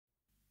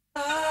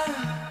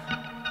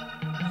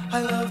I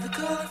love the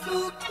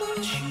colorful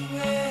clothes you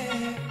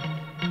wear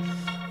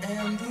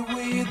and the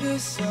way the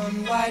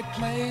sunlight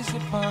plays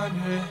upon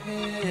her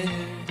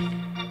hair.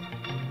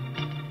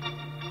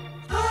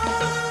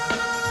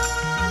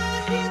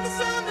 I hear the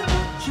sound of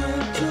a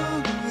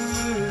gentle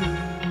wind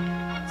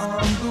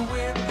on the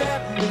wind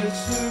that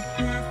lifts her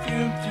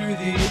perfume through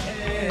the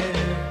air.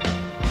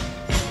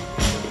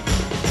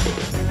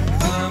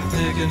 I'm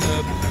picking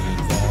up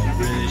good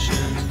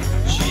vibrations.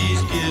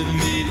 She's giving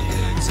me the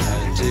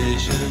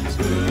excitations.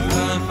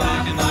 I'm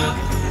picking up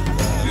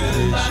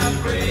good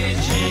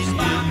vibrations. She's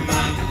giving me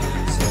the excitations.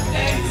 Good vibrations. She's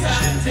giving me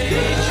the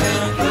excitations.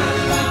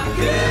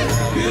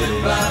 Good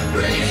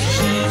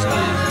vibrations.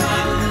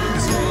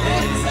 She's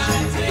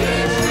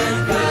giving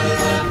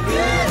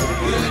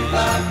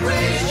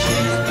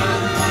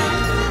me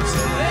the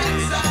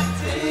excitations.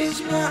 Close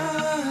my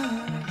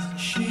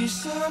eyes. She's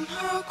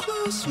somehow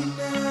closer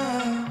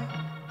now.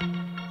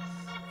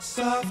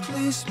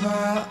 Softly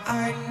smile,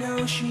 I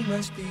know she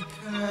must be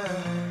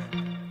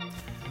kind.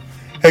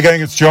 Hey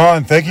gang, it's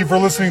John. Thank you for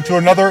listening to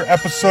another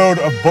episode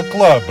of Book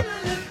Club.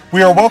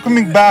 We are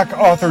welcoming back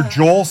author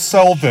Joel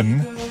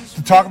Selvin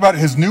to talk about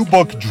his new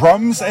book,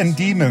 Drums and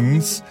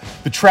Demons,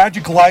 The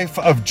Tragic Life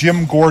of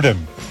Jim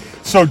Gordon.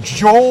 So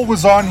Joel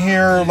was on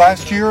here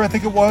last year, I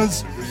think it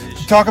was,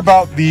 to talk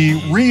about the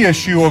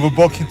reissue of a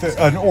book,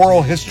 an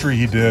oral history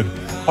he did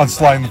on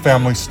Sly and the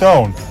Family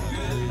Stone.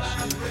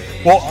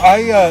 Well,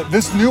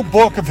 this new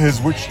book of his,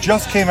 which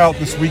just came out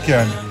this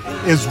weekend,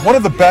 is one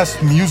of the best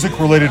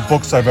music-related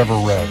books I've ever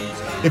read.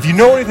 If you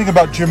know anything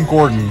about Jim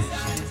Gordon,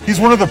 he's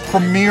one of the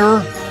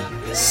premier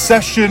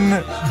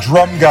session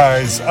drum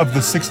guys of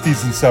the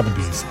 60s and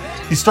 70s.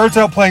 He starts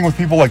out playing with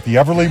people like the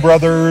Everly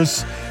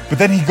Brothers, but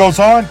then he goes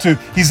on to,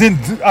 he's in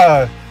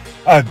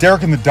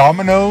Derek and the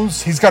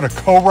Dominoes. He's got a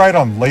co-write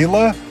on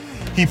Layla.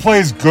 He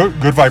plays Good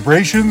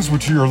Vibrations,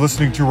 which you're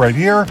listening to right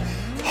here.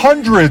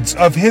 Hundreds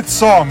of hit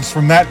songs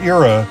from that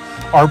era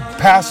are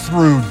passed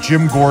through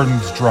Jim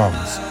Gordon's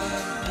drums.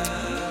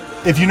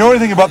 If you know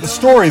anything about the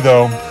story,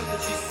 though,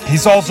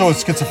 he's also a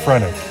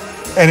schizophrenic,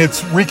 and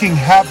it's wreaking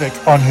havoc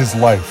on his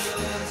life.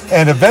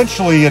 And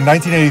eventually, in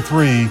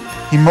 1983,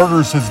 he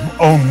murders his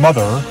own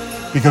mother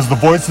because the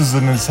voices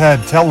in his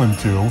head tell him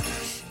to,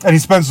 and he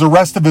spends the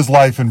rest of his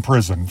life in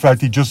prison. In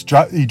fact, he just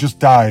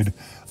died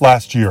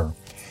last year.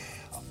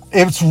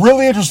 It's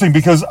really interesting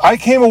because I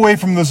came away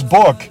from this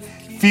book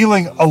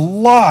feeling a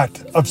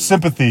lot of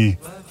sympathy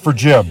for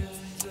Jim.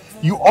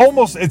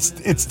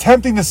 It's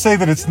tempting to say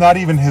that it's not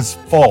even his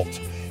fault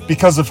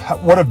because of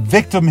what a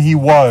victim he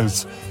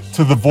was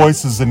to the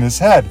voices in his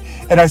head.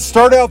 And I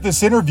start out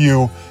this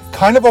interview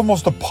kind of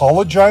almost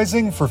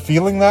apologizing for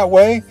feeling that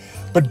way,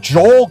 but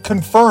Joel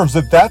confirms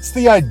that that's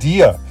the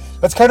idea.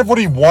 That's kind of what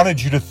he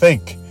wanted you to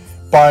think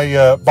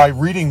by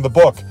reading the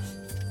book.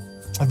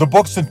 The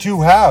book's in two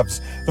halves.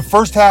 The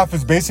first half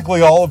is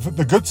basically all of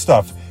the good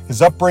stuff,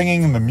 his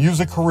upbringing and the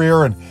music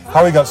career and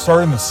how he got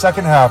started. In the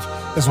second half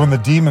is when the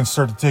demons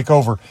start to take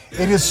over.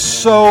 It is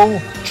so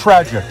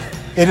tragic.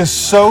 It is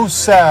so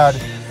sad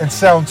and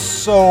sounds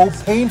so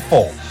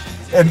painful.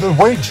 And the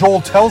way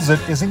Joel tells it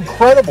is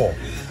incredible.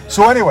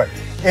 So anyway,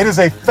 it is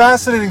a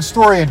fascinating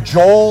story, and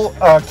Joel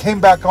came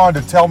back on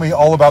to tell me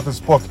all about this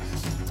book.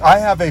 I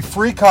have a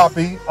free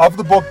copy of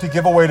the book to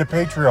give away to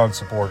Patreon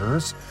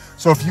supporters.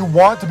 So if you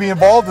want to be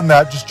involved in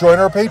that, just join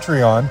our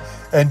Patreon,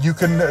 and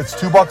it's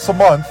 $2 a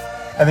month.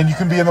 And then you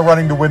can be in the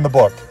running to win the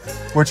book,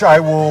 which I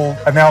will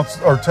announce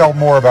or tell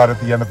more about at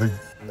the end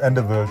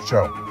of the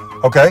show.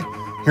 Okay,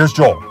 here's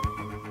Joel.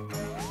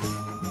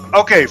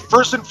 Okay,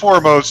 first and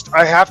foremost,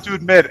 I have to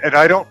admit, and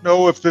I don't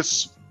know if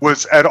this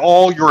was at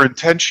all your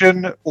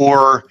intention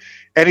or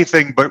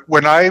anything, but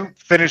when I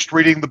finished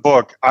reading the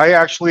book, I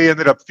actually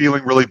ended up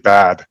feeling really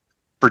bad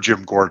for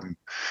Jim Gordon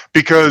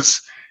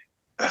because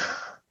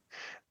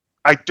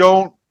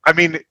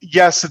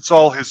yes, it's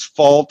all his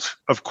fault,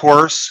 of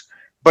course.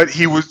 But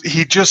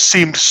he just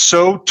seemed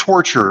so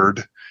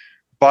tortured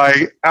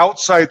by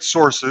outside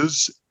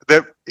sources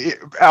being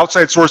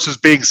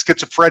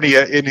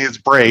schizophrenia in his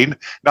brain,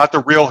 not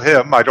the real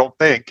him, I don't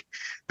think,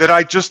 that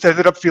I just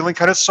ended up feeling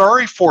kind of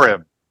sorry for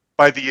him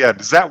by the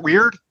end. Is that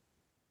weird?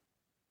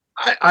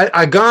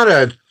 I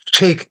gotta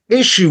take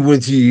issue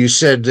with you. You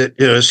said that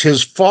it was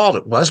his fault.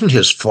 It wasn't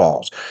his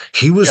fault.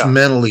 He was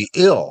mentally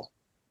ill.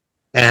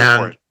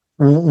 And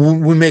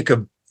we make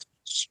a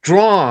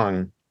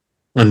strong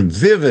and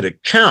vivid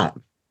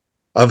account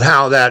of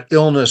how that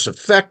illness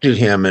affected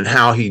him and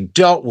how he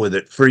dealt with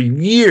it for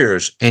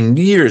years and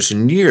years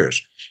and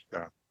years,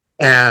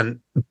 and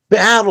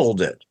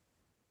battled it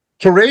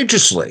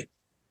courageously.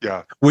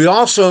 Yeah. We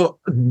also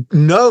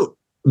note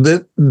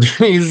that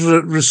he's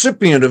a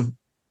recipient of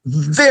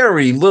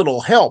very little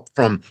help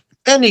from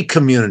any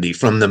community,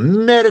 from the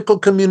medical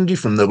community,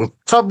 from the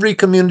recovery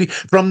community,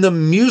 from the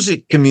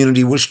music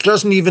community, which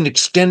doesn't even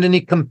extend any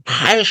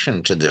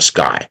compassion to this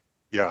guy.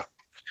 Yeah.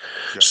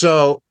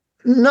 So,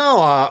 no,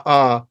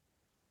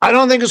 I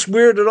don't think it's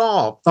weird at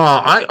all.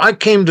 I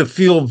came to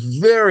feel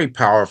very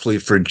powerfully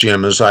for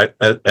Jim as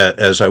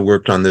I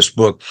worked on this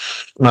book.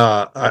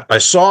 I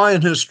saw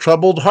in his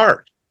troubled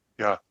heart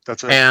Yeah,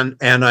 that's it. And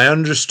I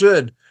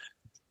understood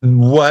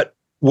what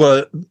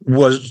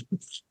was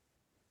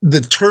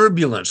the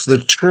turbulence, the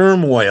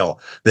turmoil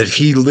that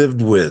he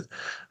lived with.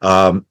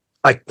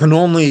 I can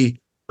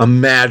only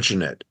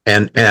imagine it,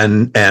 and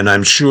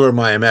I'm sure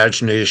my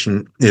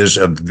imagination is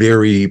a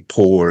very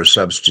poor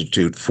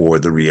substitute for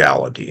the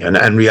reality.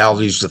 And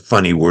reality is the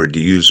funny word to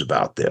use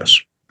about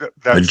this.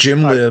 But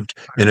Jim lived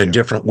in a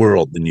different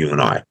world than you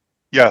and I.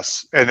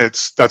 Yes, and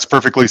that's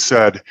perfectly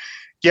said.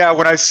 Yeah,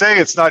 when I say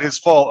it's not his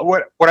fault,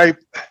 or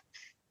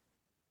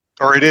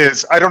it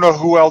is, I don't know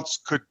who else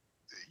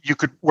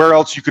where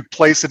else you could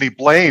place any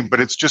blame, but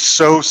it's just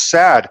so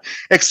sad.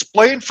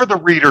 Explain for the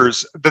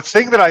readers, the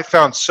thing that I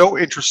found so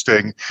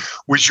interesting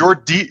was you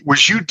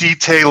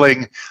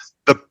detailing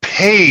the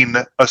pain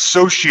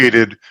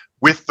associated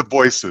with the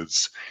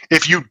voices.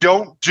 If you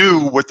don't do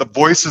what the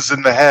voices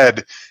in the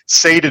head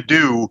say to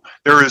do,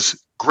 there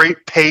is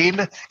great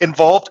pain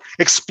involved.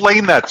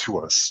 Explain that to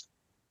us.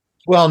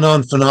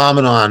 Well-known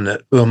phenomenon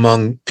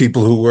among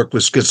people who work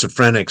with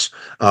schizophrenics.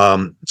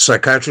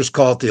 Psychiatrists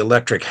call it the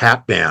electric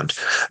hat band.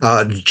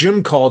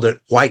 Jim called it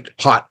white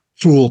hot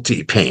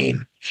cruelty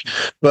pain.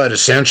 But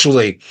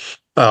essentially,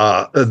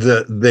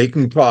 they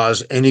can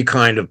cause any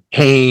kind of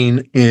pain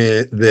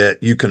that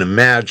you can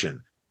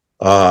imagine.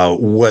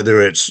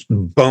 Whether it's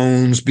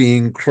bones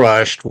being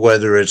crushed,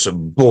 whether it's a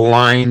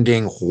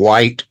blinding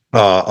white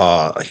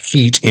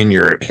heat in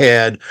your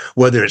head,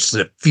 whether it's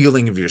the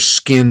feeling of your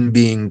skin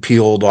being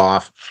peeled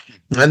off.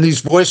 And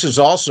these voices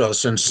also,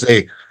 since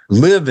they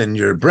live in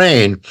your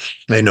brain,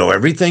 they know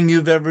everything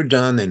you've ever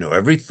done, they know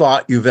every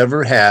thought you've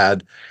ever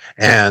had,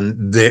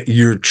 and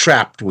you're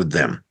trapped with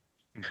them.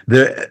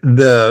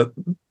 The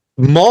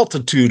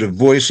multitude of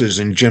voices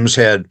in Jim's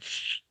head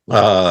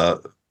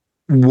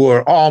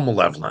were all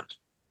malevolent.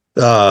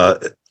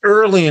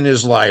 Early in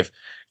his life,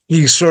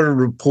 he sort of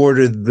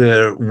reported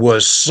there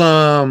was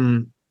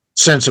some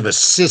sense of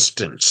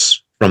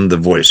assistance from the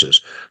voices.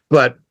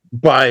 But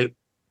by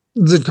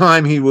the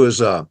time he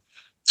was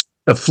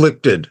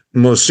afflicted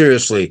most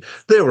seriously,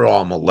 they were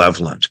all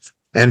malevolent.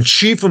 And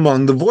chief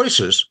among the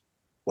voices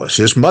was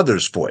his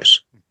mother's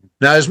voice.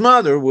 Now, his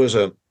mother was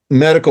a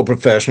medical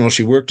professional.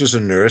 She worked as a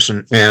nurse,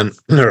 and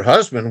her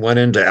husband went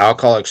into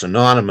Alcoholics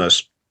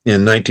Anonymous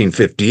in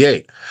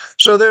 1958.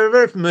 So they were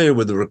very familiar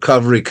with the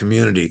recovery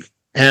community.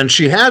 And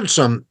she had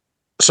some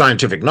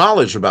scientific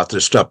knowledge about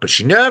this stuff, but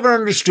she never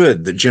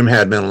understood that Jim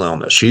had mental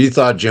illness. She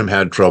thought Jim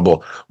had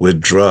trouble with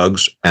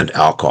drugs and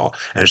alcohol.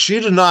 And she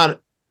did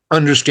not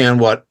understand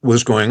what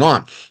was going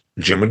on.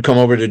 Jim would come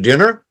over to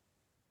dinner,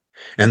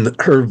 and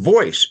her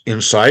voice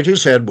inside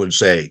his head would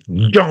say,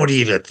 "Don't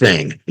eat a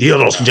thing.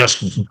 It'll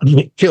just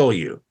kill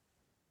you."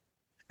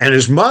 And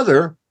his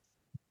mother,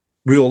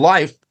 real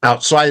life,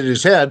 outside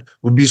his head,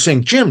 would be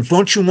saying, "Jim,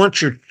 don't you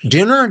want your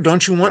dinner?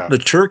 Don't you want the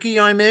turkey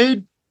I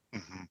made?"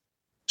 Mm-hmm.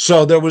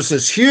 So there was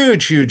this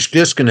huge, huge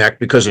disconnect,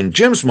 because in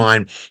Jim's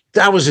mind,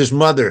 that was his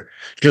mother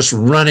just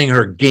running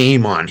her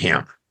game on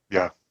him.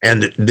 Yeah.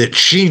 And that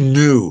she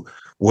knew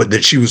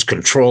that she was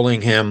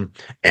controlling him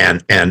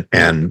and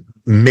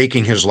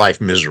making his life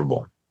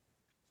miserable.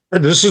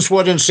 And this is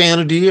what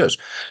insanity is.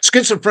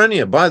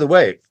 Schizophrenia, by the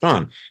way,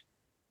 John,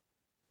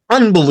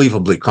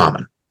 unbelievably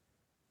common.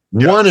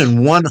 Yes. 1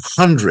 in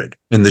 100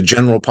 in the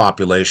general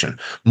population.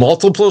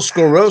 Multiple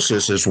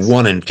sclerosis is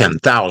 1 in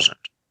 10,000.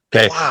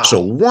 Okay, wow. So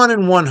 1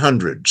 in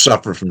 100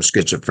 suffer from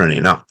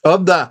schizophrenia. Now,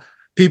 of the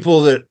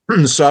people that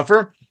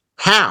suffer,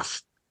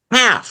 half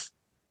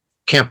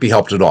can't be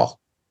helped at all.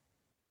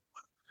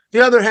 The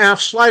other half,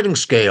 sliding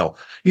scale,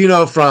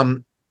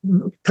 from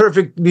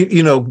perfect,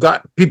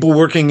 got people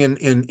working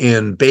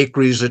in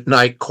bakeries at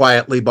night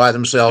quietly by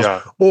themselves,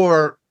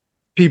 or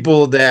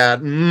people that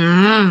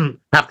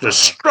have to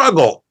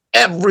struggle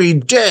every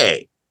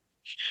day.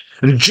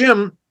 And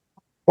Jim,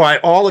 by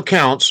all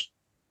accounts,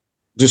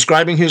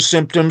 describing his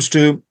symptoms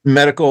to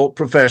medical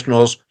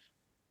professionals,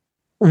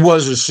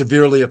 was as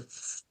severely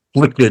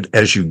afflicted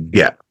as you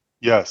get.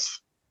 Yes.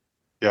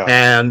 Yeah.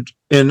 And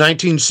in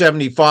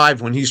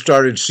 1975, when he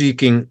started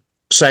seeking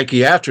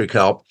psychiatric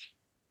help,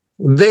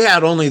 they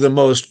had only the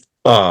most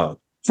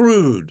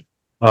crude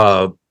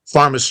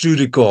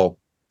pharmaceutical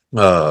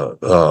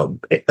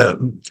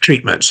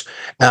treatments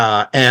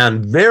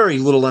and very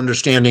little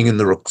understanding in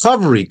the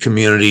recovery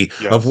community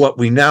of what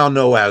we now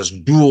know as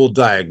dual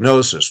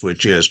diagnosis,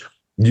 which is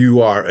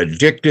you are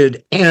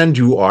addicted and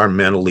you are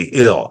mentally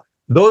ill.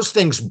 Those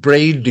things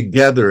braid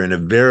together in a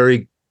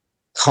very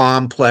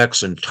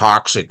complex and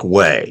toxic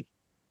way.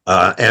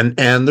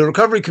 And the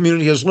recovery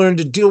community has learned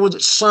to deal with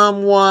it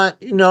somewhat,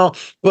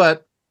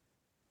 but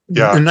in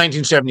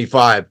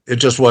 1975, it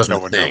just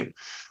wasn't a thing. Knew.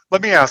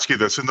 Let me ask you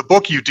this. In the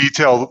book, you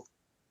detail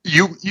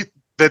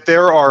that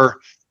there are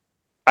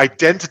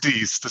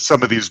identities to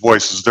some of these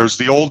voices. There's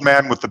the old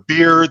man with the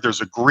beard.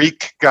 There's a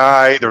Greek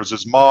guy. There's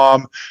his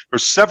mom.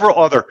 There's several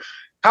other.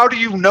 How do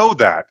you know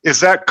that? Is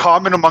that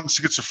common among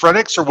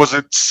schizophrenics, or was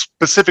it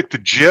specific to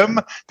Jim?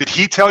 Did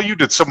he tell you?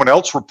 Did someone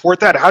else report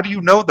that? How do you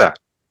know that?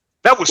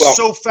 That was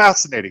so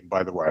fascinating,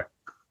 by the way.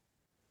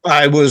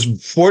 I was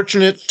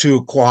fortunate to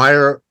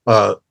acquire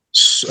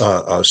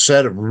a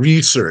set of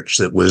research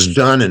that was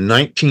done in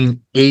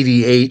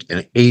 1988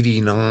 and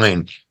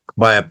 89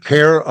 by a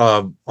pair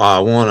of, I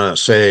want to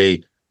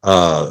say,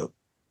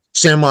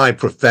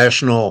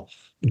 semi-professional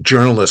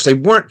journalists. They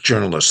weren't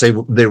journalists.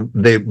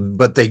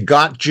 But they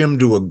got Jim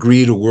to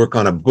agree to work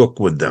on a book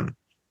with them.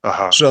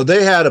 So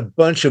they had a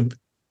bunch of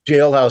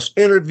jailhouse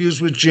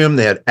interviews with Jim.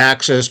 They had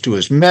access to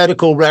his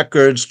medical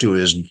records, to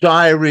his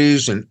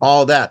diaries, and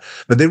all that.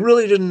 But they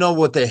really didn't know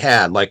what they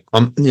had. Like,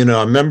 I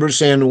remember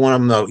saying to one of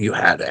them, though, you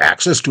had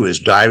access to his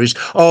diaries.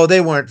 Oh, they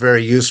weren't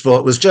very useful.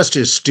 It was just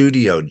his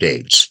studio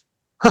dates.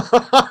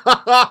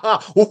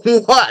 What?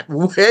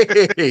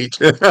 Wait.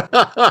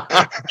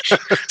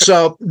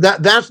 So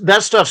that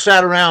stuff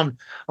sat around.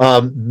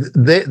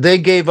 They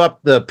gave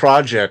up the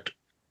project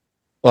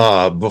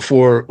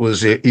before it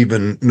was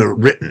even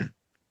written.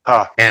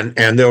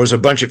 And there was a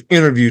bunch of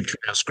interview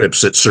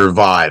transcripts that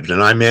survived,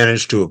 and I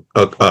managed to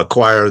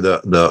acquire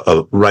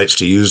the rights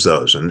to use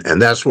those, and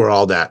that's where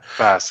all that.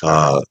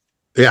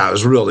 Yeah, it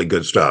was really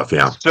good stuff.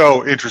 Yeah,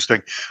 so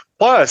interesting.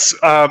 Plus,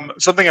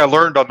 something I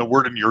learned on the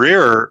Word in Your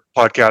Ear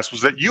podcast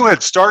was that you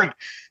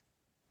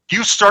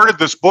started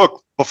this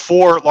book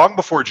long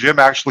before Jim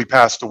actually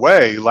passed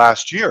away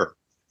last year.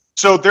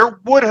 So there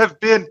would have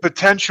been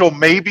potential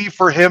maybe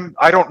for him.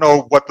 I don't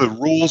know what the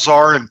rules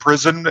are in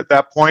prison at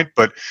that point,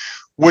 but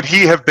would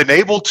he have been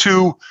able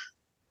to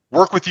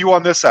work with you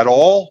on this at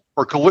all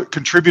or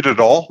contribute at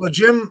all? Well,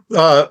 Jim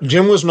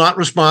was not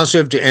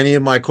responsive to any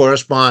of my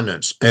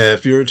correspondence.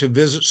 If you were to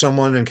visit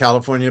someone in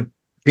California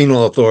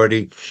Penal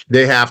Authority,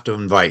 they have to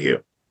invite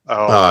you.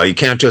 You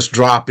can't just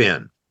drop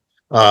in.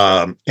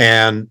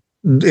 And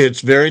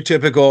it's very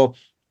typical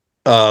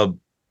of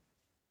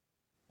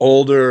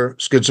older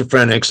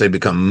schizophrenics. They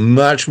become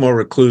much more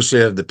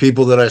reclusive. The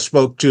people that I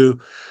spoke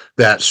to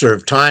that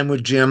served time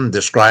with Jim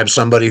described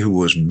somebody who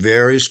was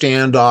very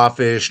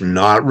standoffish,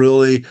 not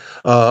really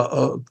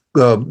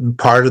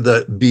part of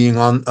the being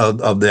on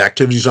of the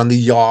activities on the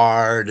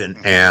yard,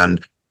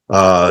 and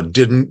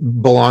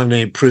didn't belong to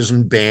any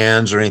prison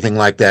bands or anything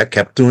like that,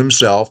 kept to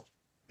himself.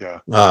 Yeah.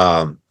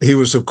 He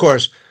was, of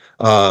course,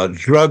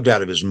 drugged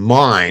out of his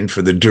mind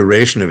for the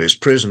duration of his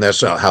prison.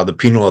 That's how the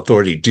penal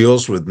authority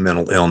deals with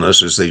mental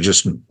illness, is they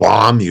just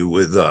bomb you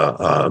with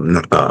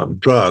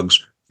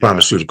drugs,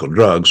 pharmaceutical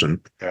drugs.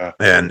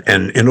 And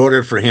in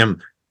order for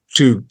him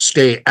to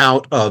stay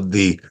out of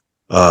the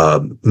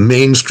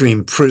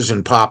mainstream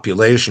prison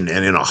population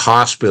and in a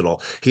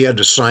hospital, he had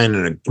to sign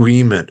an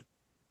agreement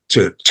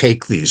to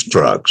take these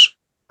drugs.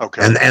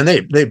 Okay. And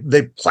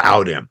they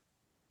plowed him.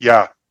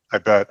 Yeah, I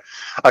bet.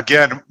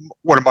 Again,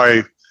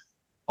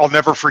 I'll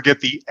never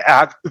forget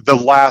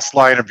the last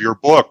line of your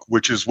book,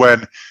 which is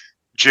when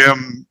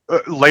Jim,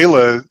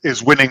 Layla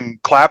is winning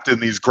Clapton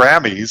these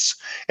Grammys,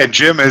 and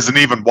Jim isn't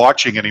even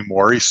watching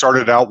anymore. He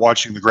started out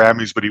watching the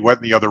Grammys, but he went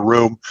in the other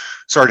room,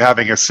 started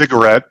having a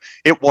cigarette.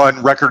 It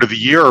won Record of the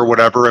Year or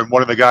whatever, and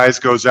one of the guys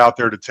goes out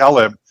there to tell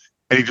him,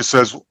 and he just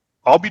says,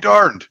 "I'll be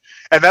darned."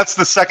 And that's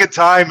the second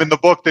time in the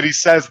book that he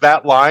says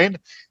that line.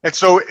 And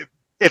so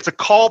it's a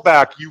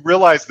callback. You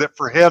realize that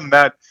for him,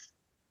 that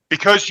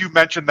because you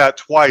mentioned that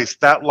twice,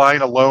 that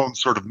line alone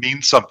sort of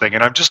means something.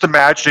 And I'm just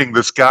imagining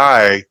this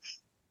guy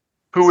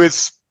who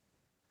is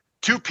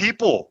two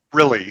people,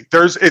 really.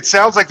 It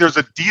sounds like there's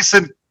a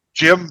decent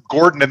Jim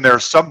Gordon in there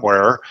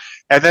somewhere,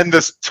 and then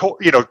this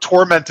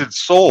tormented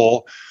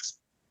soul.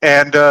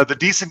 And the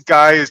decent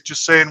guy is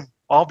just saying,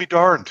 "I'll be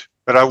darned."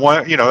 But I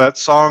want, that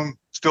song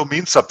still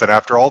means something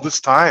after all this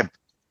time.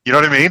 You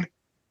know what I mean?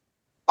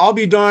 "I'll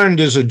be darned"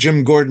 is a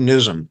Jim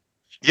Gordonism.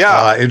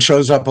 Yeah. It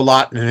shows up a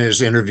lot in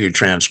his interview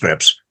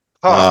transcripts.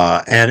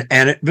 And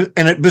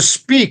it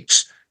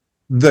bespeaks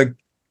the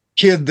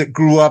kid that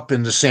grew up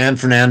in the San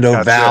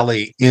Fernando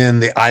Valley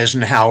in the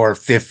Eisenhower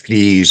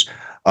 50s,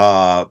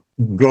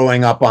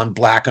 growing up on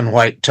black and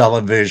white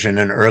television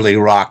and early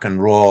rock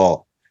and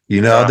roll.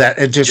 That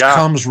it just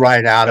comes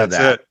right out of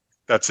that.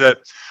 That's it.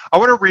 I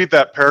want to read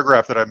that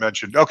paragraph that I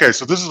mentioned. Okay,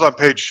 so this is on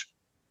page,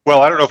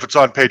 I don't know if it's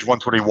on page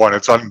 121.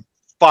 It's on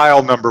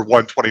file number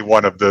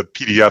 121 of the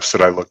PDFs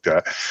that I looked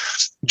at.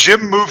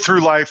 Jim moved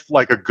through life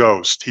like a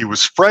ghost. He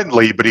was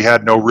friendly, but he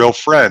had no real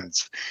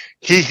friends.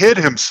 He hid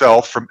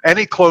himself from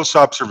any close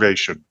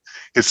observation.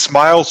 His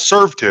smile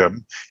served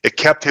him. It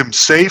kept him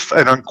safe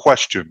and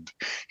unquestioned.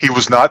 He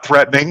was not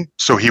threatening,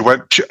 so he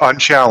went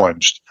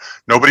unchallenged.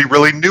 Nobody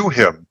really knew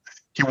him.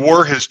 He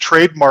wore his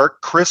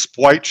trademark crisp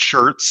white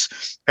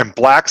shirts and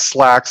black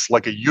slacks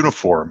like a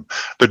uniform.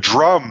 The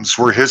drums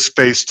were his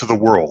face to the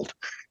world.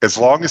 As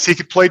long as he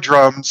could play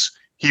drums,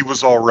 he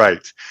was all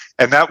right.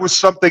 And that was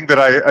something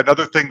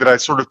another thing that I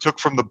sort of took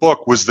from the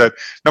book was that,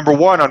 number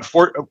one,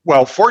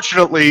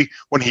 fortunately,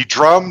 when he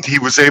drummed, he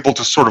was able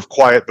to sort of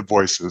quiet the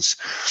voices.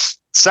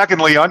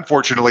 Secondly,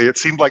 unfortunately, it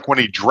seemed like when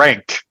he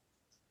drank,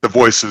 the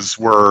voices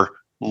were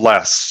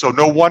less. So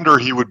no wonder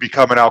he would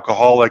become an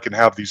alcoholic and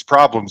have these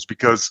problems,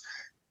 because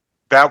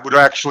that would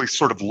actually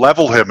sort of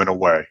level him in a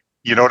way.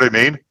 You know what I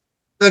mean?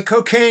 The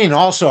cocaine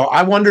also,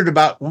 I wondered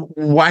about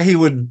why he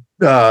would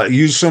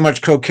use so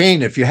much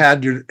cocaine if you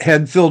had your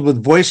head filled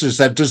with voices.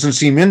 That doesn't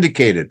seem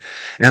indicated.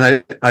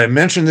 And I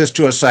mentioned this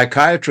to a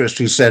psychiatrist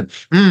who said,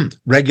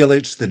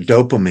 regulates the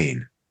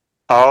dopamine.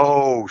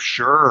 Oh,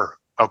 sure.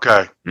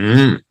 Okay.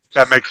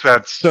 That makes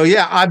sense. So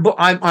yeah,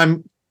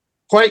 I'm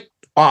quite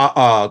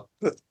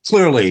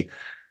clearly,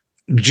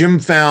 Jim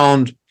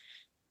found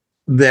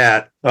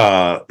that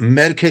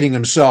medicating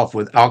himself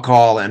with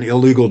alcohol and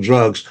illegal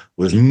drugs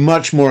was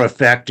much more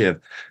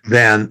effective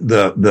than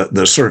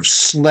the sort of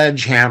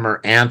sledgehammer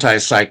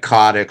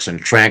antipsychotics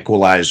and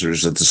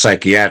tranquilizers that the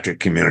psychiatric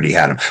community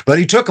had him. But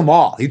he took them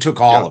all. He took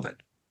all of it.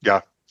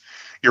 Yeah,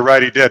 you're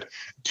right. He did.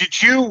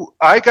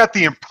 I got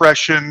the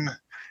impression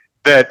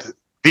that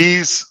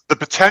the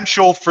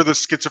potential for the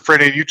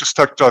schizophrenia, you just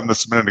touched on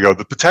this a minute ago,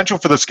 the potential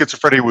for the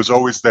schizophrenia was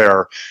always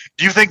there.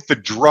 Do you think the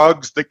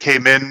drugs that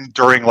came in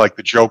during like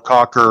the Joe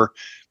Cocker,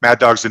 Mad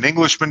Dogs and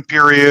Englishmen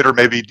period, or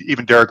maybe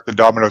even Derek the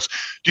Dominos,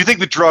 do you think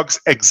the drugs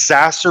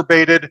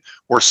exacerbated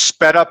or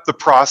sped up the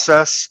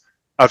process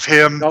of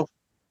him?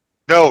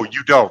 No,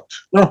 you don't.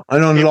 No, I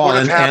don't at all.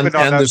 And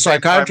the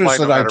psychiatrists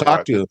that I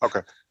talked to,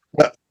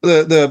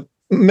 the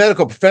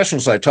medical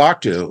professionals I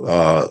talked to,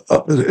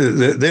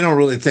 they don't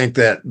really think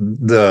that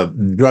the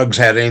drugs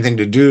had anything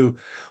to do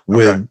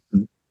with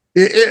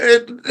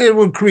it. It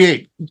would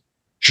create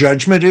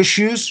judgment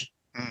issues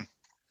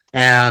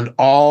and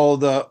all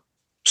the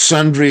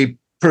sundry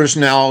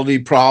personality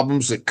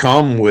problems that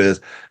come with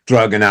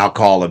drug and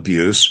alcohol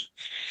abuse.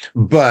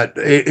 But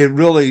it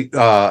really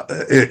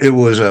it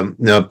was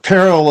a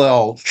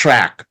parallel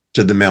track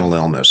to the mental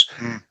illness,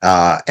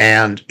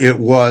 and it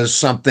was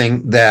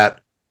something that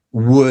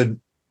would,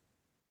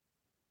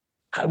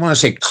 I want to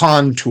say,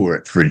 contour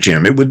it for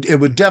Jim. It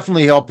would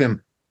definitely help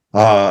him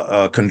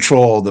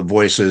control the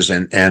voices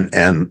and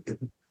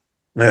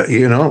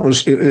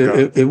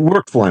it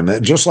worked for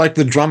him, just like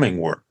the drumming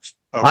worked.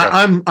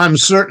 Okay. I'm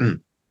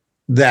certain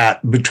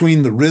that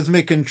between the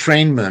rhythmic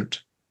entrainment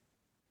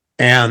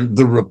and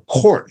the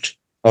report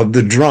of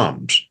the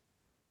drums,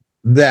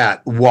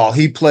 that while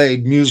he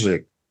played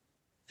music,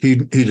 he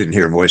didn't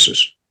hear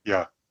voices.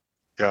 Yeah.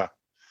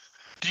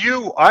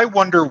 I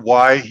wonder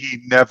why he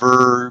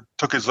never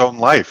took his own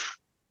life.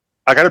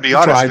 I got to be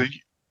honest.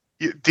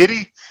 Did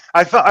he?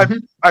 I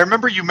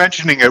remember you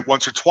mentioning it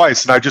once or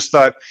twice, and I just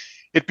thought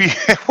it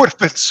would have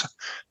been,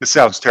 this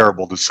sounds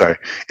terrible to say,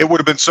 it would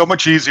have been so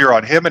much easier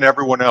on him and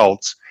everyone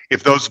else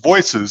if those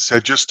voices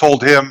had just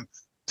told him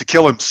to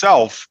kill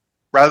himself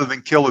rather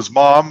than kill his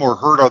mom or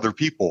hurt other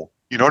people.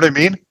 You know what I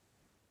mean?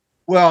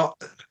 Well,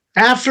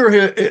 after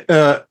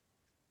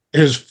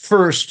his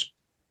first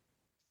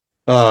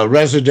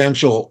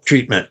residential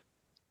treatment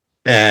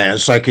at a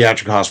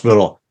psychiatric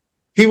hospital,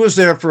 he was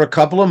there for a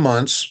couple of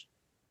months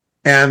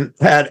and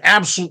had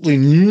absolutely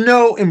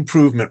no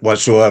improvement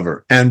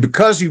whatsoever. And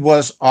because he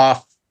was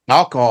off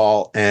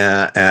alcohol,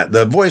 and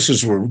the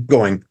voices were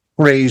going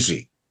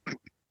crazy.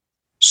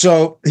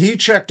 So he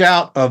checked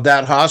out of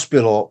that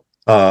hospital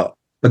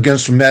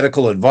against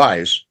medical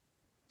advice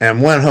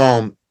and went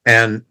home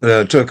and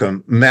took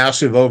a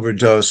massive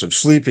overdose of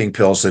sleeping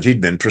pills that he'd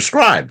been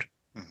prescribed.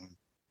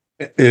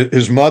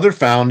 His mother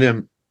found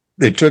him.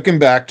 They took him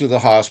back to the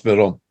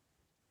hospital,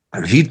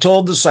 and he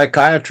told the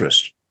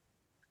psychiatrist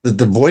that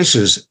the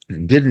voices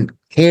didn't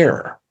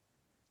care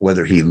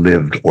whether he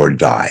lived or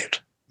died.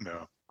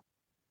 No.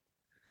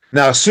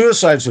 Now,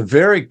 suicide's a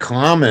very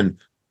common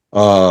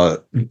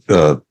final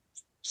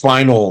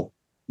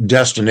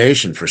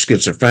destination for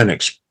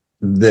schizophrenics.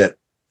 That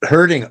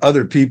hurting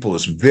other people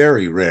is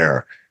very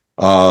rare.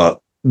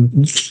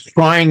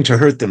 Trying to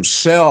hurt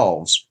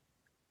themselves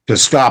to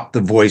stop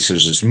the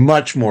voices is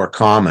much more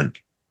common.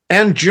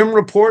 And Jim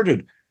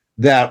reported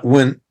that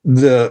when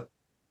the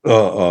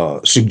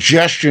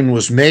suggestion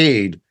was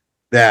made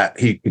that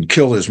he could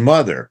kill his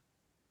mother,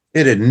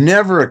 it had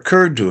never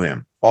occurred to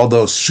him,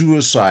 although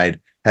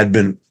suicide had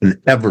been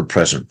an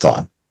ever-present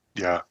thought.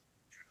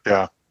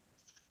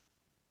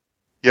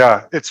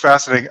 Yeah, it's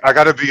fascinating. I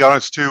got to be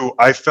honest too.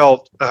 I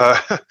felt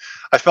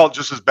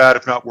just as bad,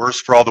 if not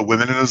worse, for all the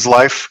women in his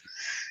life.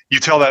 You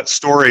tell that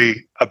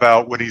story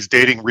about when he's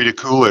dating Rita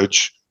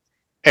Coolidge,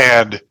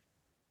 and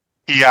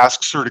he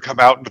asks her to come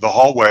out into the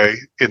hallway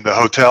in the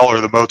hotel or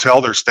the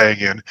motel they're staying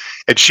in,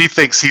 and she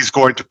thinks he's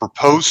going to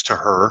propose to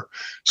her.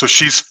 So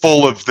she's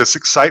full of this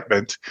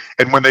excitement.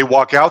 And when they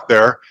walk out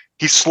there,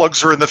 he slugs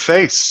her in the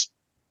face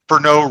for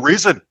no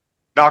reason,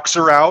 knocks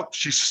her out.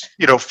 She's,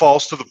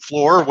 falls to the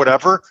floor or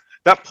whatever.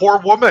 That poor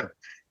woman.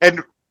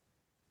 And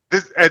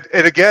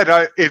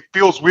again, it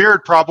feels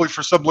weird probably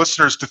for some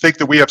listeners to think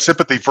that we have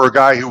sympathy for a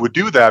guy who would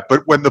do that.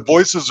 But when the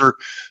voices are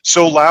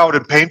so loud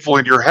and painful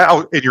in your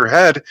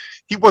head,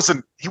 he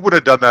wouldn't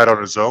have done that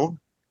on his own.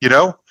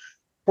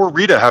 Poor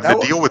Rita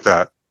having to deal with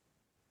that.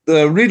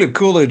 The Rita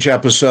Coolidge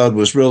episode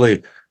was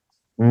really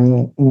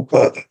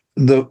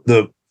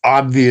the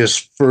obvious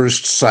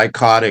first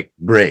psychotic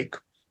break.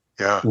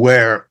 Yeah.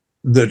 Where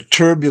the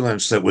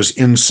turbulence that was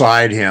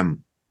inside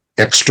him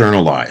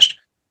externalized.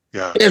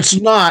 Yeah. It's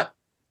not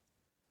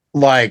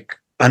like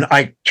an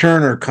Ike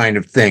Turner kind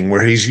of thing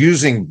where he's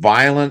using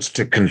violence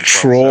to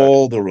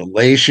control the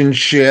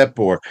relationship,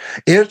 or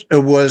it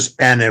was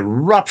an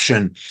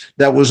eruption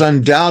that was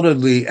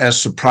undoubtedly as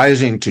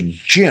surprising to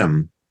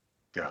Jim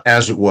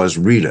as it was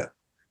Rita.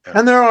 Yeah.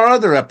 And there are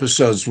other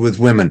episodes with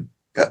women.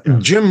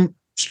 Jim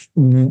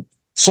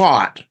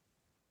sought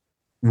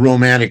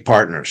romantic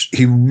partners.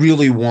 He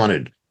really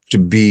wanted to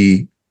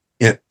be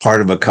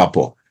part of a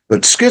couple.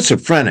 But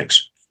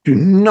schizophrenics do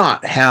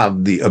not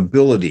have the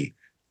ability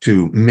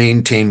to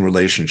maintain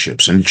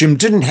relationships. And Jim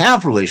didn't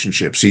have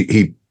relationships.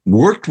 He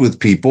worked with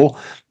people,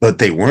 but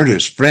they weren't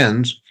his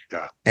friends.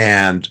 Yeah.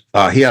 And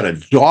he had a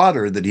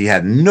daughter that he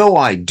had no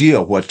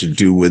idea what to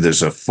do with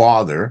as a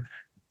father.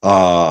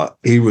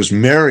 He was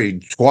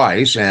married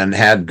twice and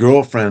had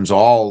girlfriends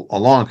all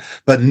along,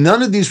 but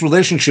none of these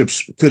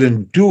relationships could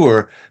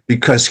endure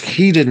because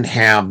he didn't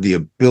have the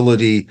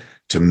ability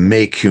to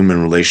make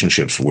human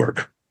relationships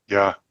work.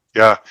 Yeah.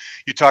 Yeah.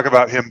 You talk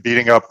about him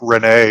beating up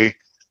Renee,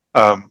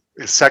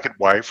 his second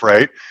wife,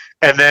 right?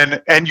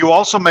 And you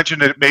also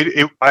mentioned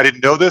I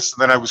didn't know this,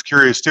 and then I was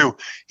curious too.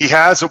 He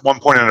has at one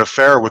point an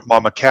affair with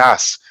Mama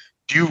Cass.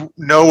 Do you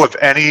know of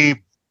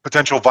any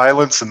potential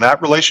violence in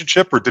that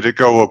relationship, or did it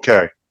go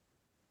okay?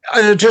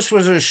 It just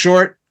was a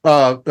short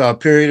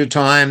period of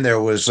time. There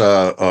was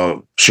a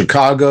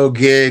Chicago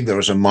gig, there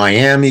was a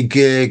Miami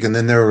gig, and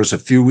then there was a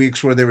few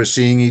weeks where they were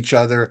seeing each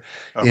other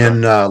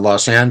in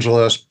Los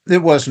Angeles.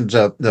 It wasn't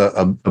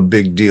a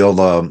big deal,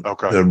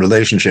 the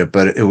relationship,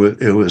 but it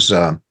was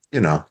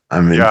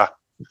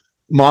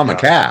Mama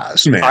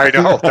Cass, man. I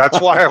know. That's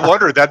why I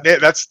wondered.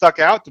 That stuck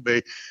out to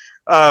me.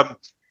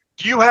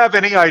 Do you have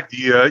any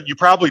idea? You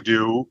probably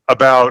do,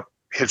 about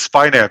his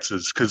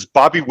finances, because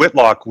Bobby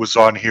Whitlock was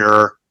on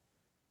here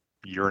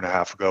a year and a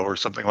half ago or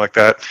something like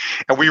that,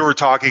 and we were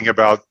talking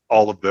about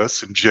all of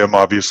this. And Jim,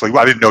 obviously,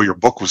 I didn't know your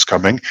book was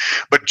coming,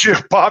 but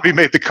Bobby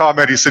made the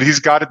comment. He said he's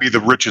got to be the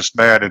richest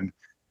man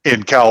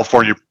in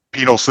California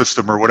penal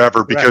system or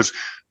whatever, because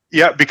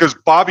because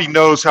Bobby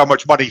knows how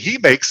much money he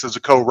makes as a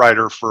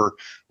co-writer for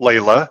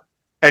Layla,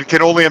 and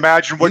can only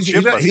imagine what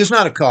he's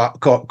not a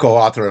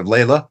co-author of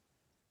Layla,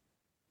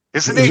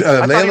 isn't he?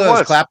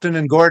 Layla is Clapton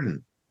and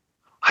Gordon.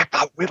 I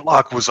thought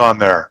Whitlock was on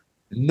there.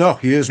 No,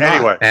 he is not.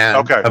 Anyway,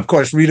 and of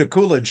course, Rita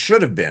Coolidge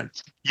should have been.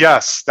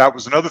 Yes, that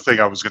was another thing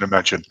I was going to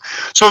mention.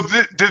 So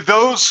did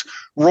those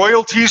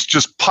royalties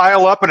just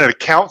pile up in an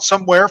account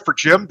somewhere for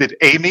Jim? Did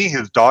Amy,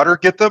 his daughter,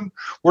 get them?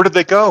 Where did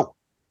they go?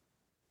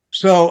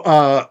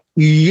 So,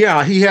 he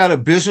had a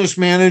business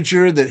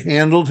manager that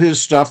handled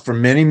his stuff for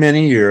many,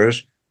 many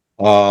years.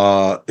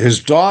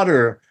 His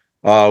daughter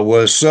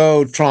was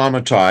so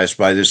traumatized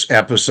by this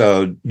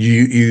episode,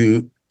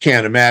 you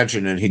can't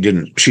imagine. And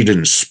she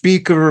didn't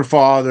speak of her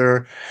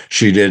father.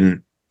 She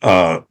didn't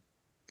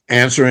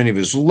answer any of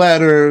his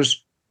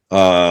letters.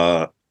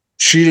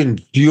 She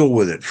didn't deal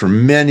with it for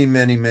many,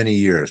 many, many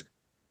years.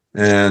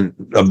 And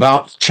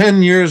about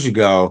 10 years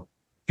ago,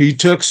 he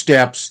took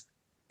steps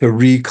to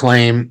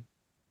reclaim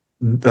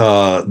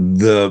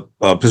the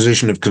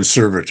position of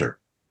conservator.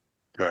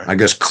 Okay. I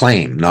guess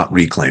claim, not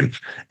reclaim.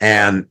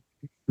 And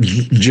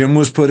Jim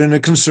was put in a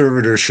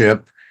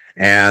conservatorship,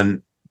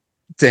 and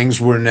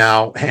things were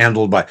now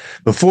handled by.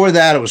 Before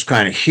that, it was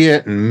kind of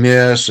hit and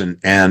miss,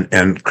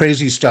 and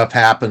crazy stuff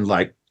happened.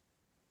 Like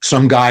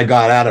some guy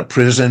got out of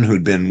prison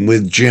who'd been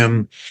with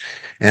Jim,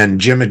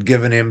 and Jim had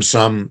given him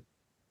some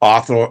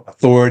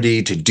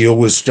authority to deal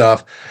with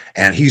stuff,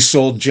 and he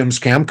sold Jim's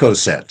Camco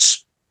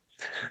sets.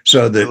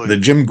 So the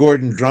Jim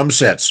Gordon drum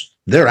sets,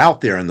 they're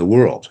out there in the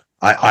world.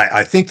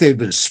 I think they've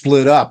been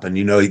split up, and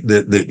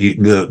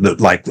the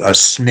like a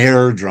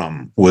snare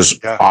drum was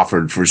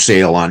offered for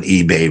sale on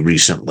eBay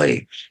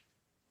recently,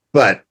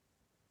 but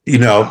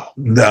now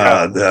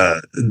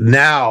the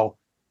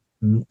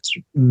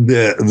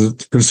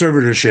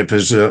conservatorship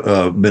has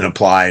been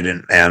applied,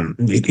 and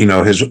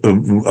his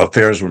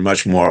affairs were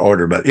much more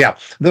ordered. But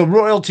the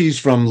royalties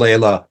from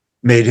Layla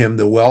made him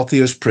the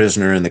wealthiest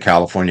prisoner in the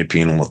California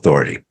Penal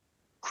Authority.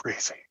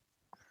 Crazy.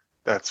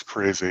 That's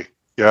crazy.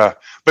 Yeah.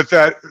 But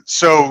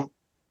so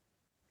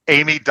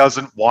Amy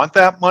doesn't want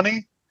that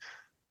money?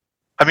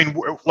 I mean,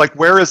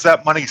 where is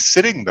that money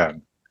sitting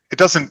then?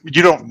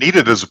 You don't need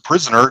it as a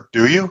prisoner,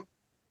 do you?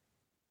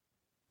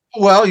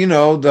 Well, he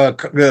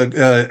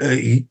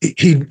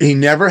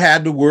never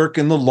had to work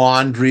in the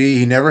laundry.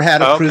 He never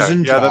had a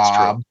prison job. That's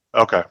true.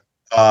 Okay.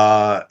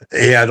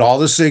 He had all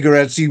the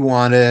cigarettes he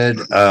wanted,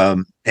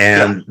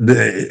 and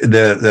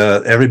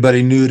the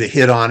everybody knew to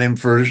hit on him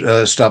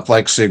for stuff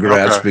like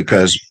cigarettes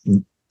because,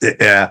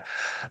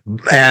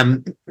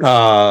 and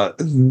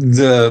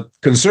the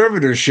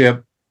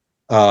conservatorship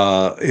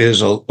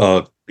is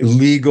a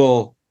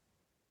legal,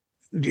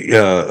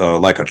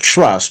 like a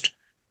trust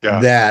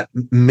that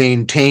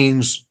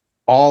maintains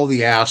all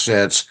the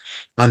assets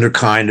under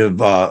kind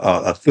of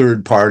a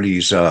third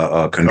party's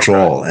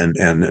control, and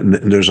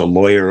there's a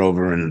lawyer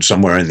over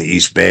somewhere in the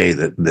East Bay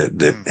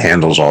that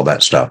handles all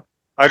that stuff.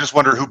 I just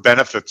wonder who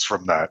benefits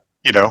from that.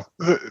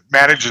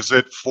 Manages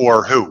it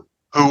for who?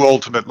 Who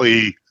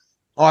ultimately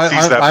I,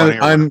 sees that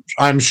money.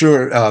 I'm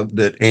sure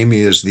that Amy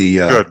is the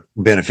Good.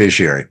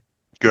 beneficiary.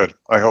 Good.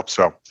 I hope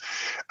so.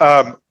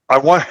 I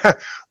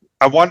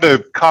wanted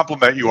to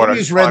compliment you on it.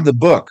 Amy's read the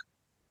book.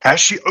 Has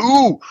she?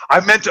 Ooh,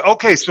 I meant to.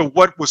 Okay, so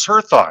what was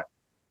her thought?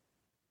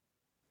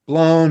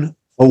 Blown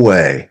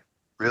away.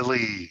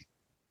 Really?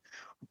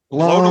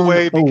 Blown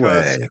away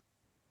because away.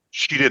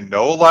 she didn't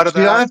know a lot of See,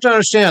 that? I have to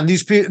understand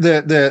these people.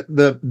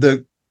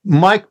 The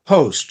Mike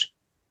Post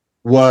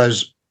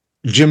was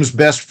Jim's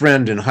best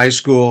friend in high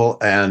school,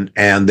 and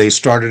they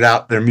started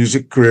out their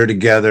music career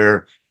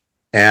together.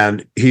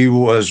 And he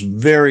was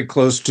very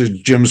close to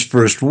Jim's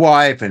first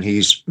wife, and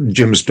he's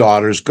Jim's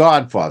daughter's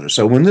godfather.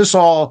 So when this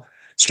all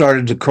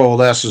started to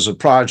coalesce as a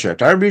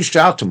project, I reached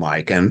out to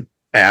Mike and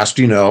asked,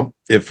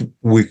 if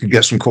we could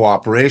get some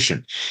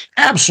cooperation.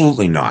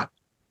 Absolutely not.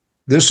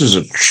 This is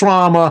a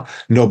trauma.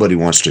 Nobody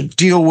wants to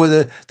deal with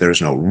it.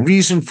 There's no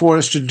reason for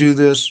us to do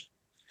this.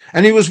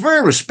 And he was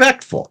very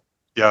respectful.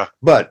 Yeah.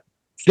 But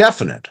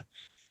definite.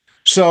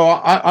 So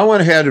I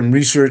went ahead and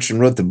researched and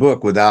wrote the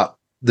book without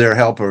their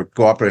help or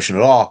cooperation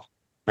at all.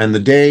 And the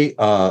day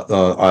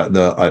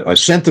I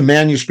sent the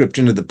manuscript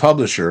into the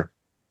publisher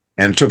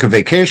and took a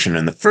vacation.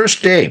 And the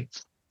first day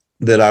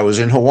that I was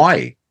in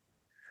Hawaii,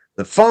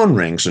 the phone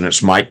rings and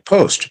it's Mike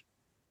Post.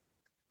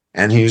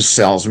 And he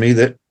tells me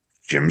that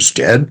Jim's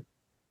dead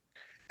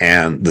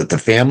and that the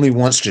family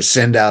wants to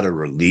send out a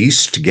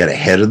release to get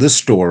ahead of the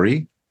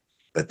story,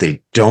 but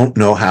they don't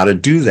know how to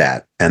do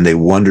that. And they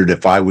wondered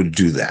if I would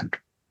do that.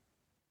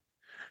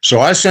 So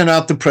I sent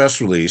out the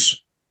press release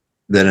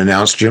that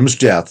announced Jim's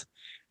death,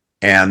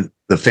 and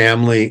the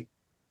family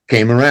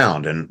came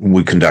around, and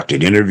we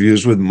conducted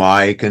interviews with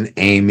Mike and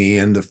Amy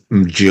and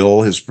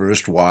Jill, his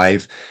first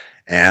wife,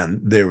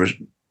 and they were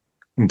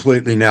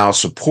completely now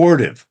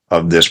supportive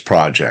of this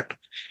project.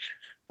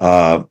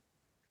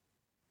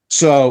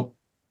 So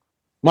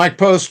Mike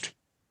Post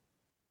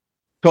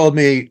told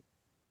me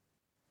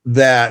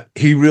that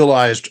he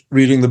realized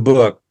reading the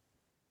book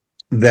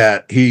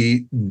that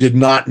he did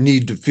not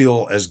need to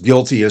feel as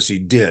guilty as he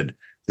did,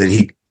 that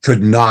he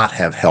could not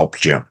have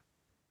helped Jim.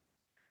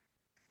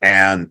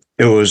 And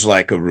it was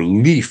like a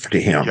relief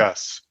to him.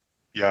 Yes.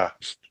 Yeah.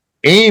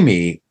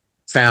 Amy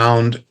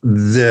found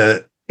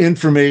the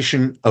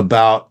information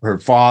about her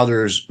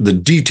father's, the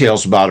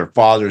details about her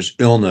father's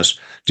illness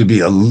to be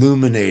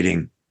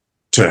illuminating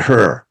to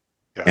her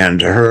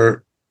and to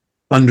her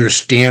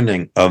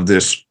understanding of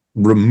this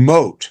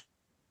remote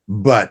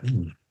but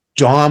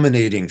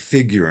dominating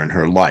figure in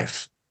her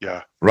life.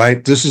 Yeah.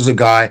 Right? This is a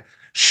guy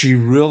she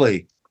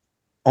really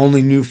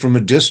only knew from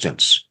a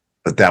distance,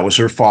 but that was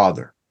her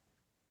father.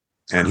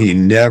 And he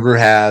never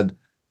had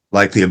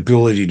like the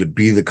ability to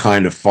be the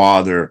kind of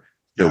father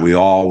that we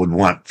all would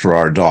want for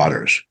our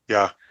daughters.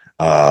 Yeah.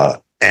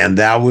 And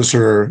that was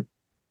her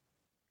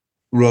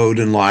road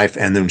in life.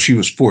 And then she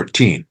was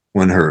 14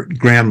 when her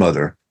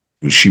grandmother,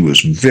 who she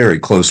was very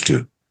close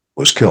to,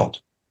 was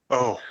killed.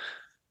 Oh.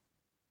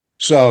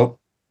 So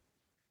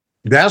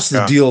that's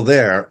the deal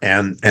there.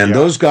 And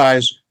those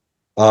guys,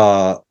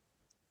 for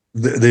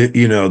them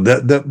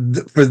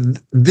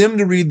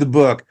to read the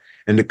book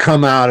and to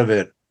come out of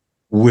it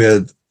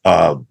with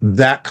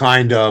that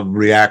kind of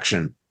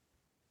reaction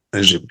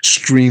is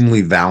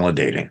extremely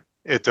validating.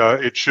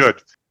 It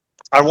should.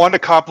 I want to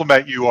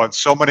compliment you on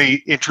so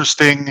many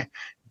interesting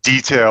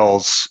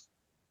details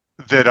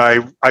that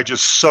I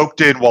just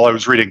soaked in while I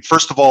was reading.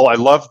 First of all, I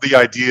love the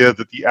idea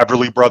that the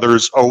Everly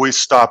brothers always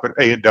stop at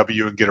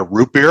A&W and get a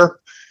root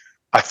beer.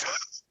 I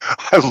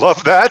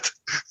love that.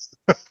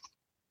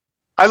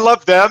 I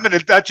love them, and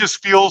that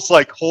just feels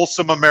like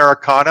wholesome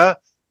Americana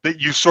that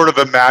you sort of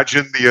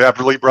imagine the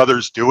Everly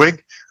brothers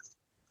doing.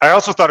 I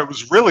also thought it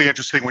was really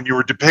interesting when you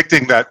were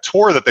depicting that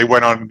tour that they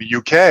went on in the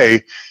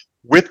UK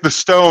with the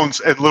Stones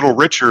and Little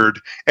Richard,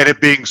 and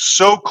it being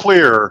so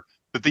clear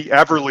that the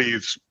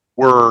Everlys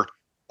were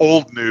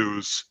old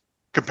news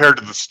compared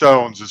to the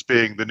Stones as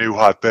being the new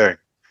hot thing.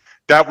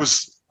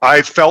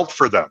 I felt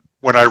for them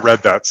when I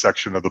read that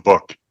section of the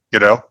book,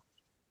 Well,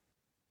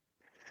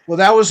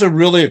 that was a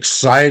really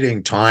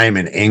exciting time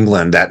in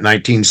England, that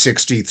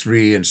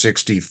 1963 and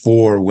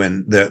 64,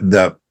 when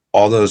the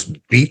all those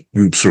beat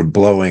groups were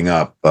blowing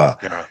up.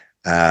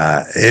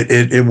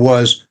 It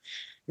was,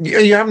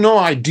 you have no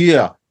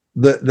idea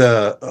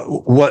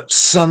what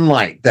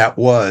sunlight that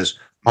was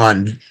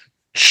on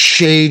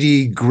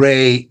shady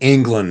gray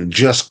England,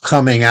 just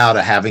coming out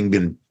of having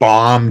been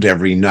bombed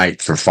every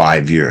night for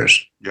 5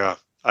 years. Yeah,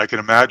 I can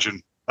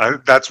imagine.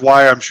 That's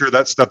why I'm sure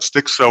that stuff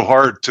sticks so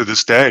hard to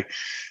this day.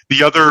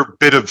 The other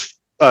bit of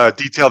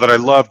detail that I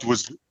loved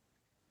was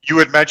you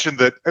had mentioned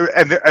that,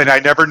 and I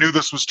never knew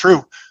this was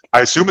true. I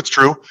assume it's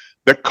true,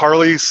 that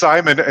Carly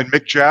Simon and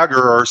Mick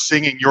Jagger are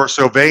singing You're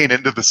So Vain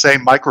into the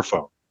same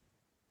microphone.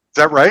 Is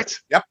that right?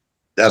 Yep,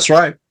 that's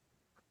right.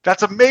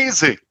 That's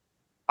amazing.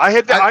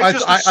 I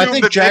just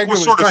assumed that Jagger Mick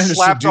was sort of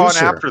slapped on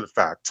after the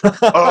fact.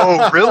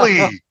 Oh,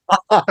 really?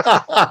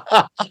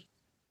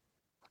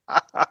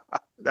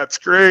 That's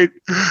great.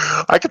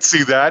 I could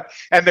see that.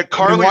 And that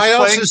Carly's why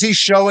else is he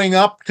showing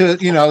up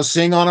to,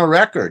 sing on a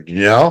record,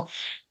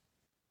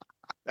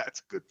 That's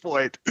a good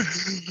point.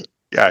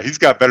 Yeah, he's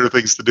got better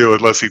things to do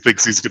unless he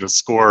thinks he's going to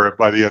score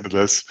by the end of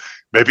this.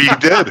 Maybe he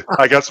did.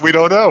 I guess we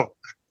don't know.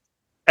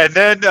 And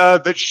then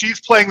that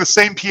she's playing the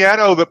same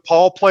piano that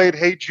Paul played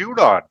Hey Jude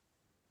on,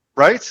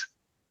 right?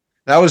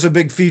 That was a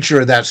big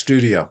feature of that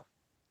studio.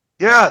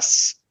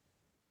 Yes.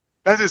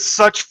 That is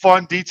such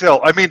fun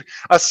detail. I mean,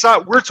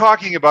 aside, we're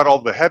talking about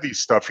all the heavy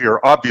stuff here.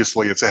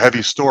 Obviously, it's a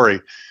heavy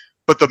story.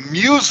 But the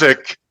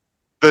music,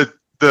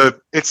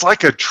 it's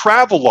like a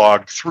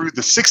travelogue through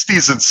the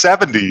 60s and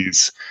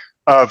 70s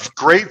of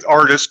great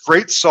artists,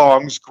 great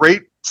songs,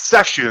 great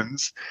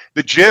sessions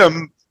that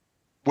Jim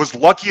was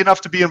lucky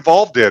enough to be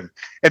involved in.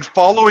 And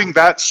following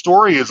that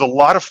story is a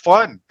lot of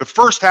fun. The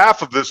first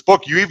half of this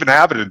book, you even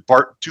have it in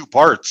two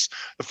parts.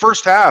 The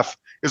first half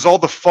is all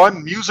the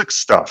fun music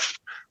stuff.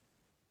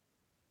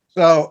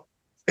 So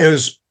it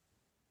was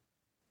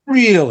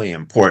really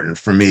important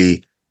for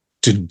me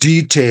to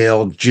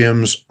detail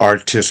Jim's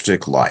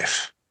artistic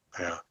life.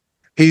 Yeah.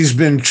 He's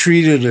been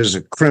treated as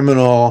a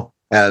criminal,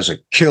 as a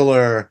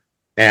killer,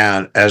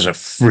 and as a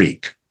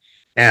freak.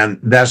 And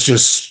that's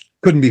just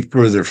couldn't be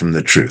further from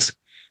the truth.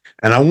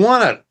 And I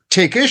want to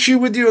take issue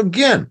with you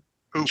again.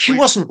 He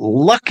wasn't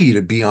lucky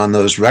to be on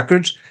those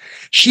records.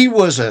 He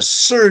was a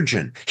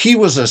surgeon. He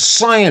was a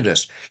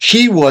scientist.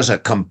 He was a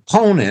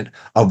component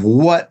of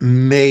what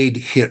made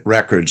hit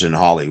records in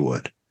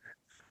Hollywood.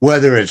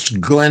 Whether it's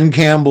Glenn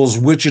Campbell's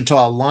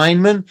Wichita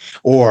Lineman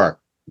or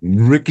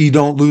Ricky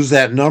Don't Lose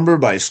That Number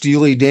by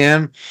Steely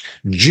Dan,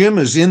 Jim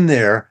is in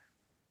there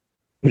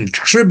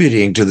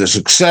contributing to the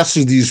success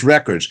of these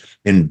records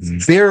in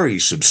very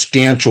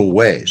substantial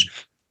ways.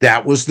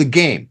 That was the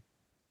game.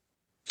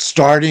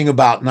 Starting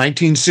about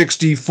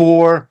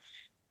 1964,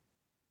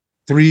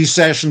 3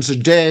 sessions a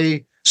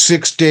day,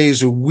 6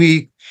 days a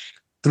week,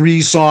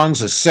 3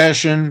 songs a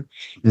session,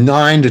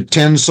 9 to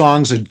 10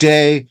 songs a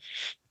day.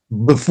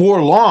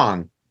 Before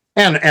long,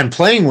 and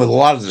playing with a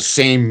lot of the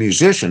same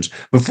musicians,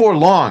 before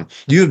long,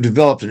 you have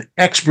developed an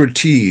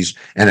expertise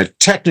and a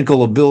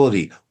technical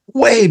ability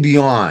way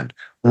beyond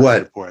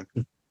what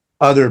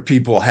other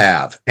people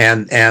have.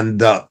 And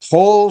the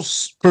whole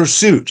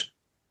pursuit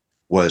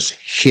was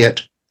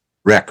hit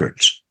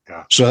records.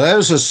 Yeah. So that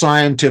was a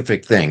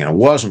scientific thing, and it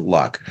wasn't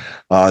luck.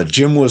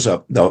 Jim was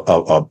a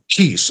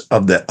piece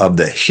of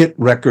the hit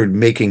record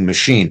making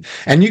machine,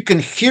 and you can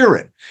hear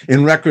it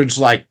in records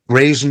like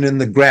 "Grazing in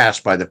the Grass"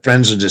 by the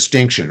Friends of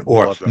Distinction,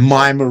 or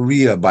 "My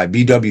Maria" by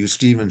B.W.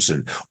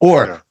 Stevenson,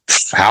 or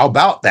how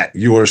about that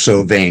 "You're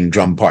So Vain"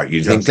 drum part?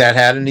 You think that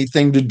had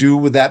anything to do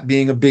with that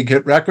being a big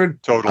hit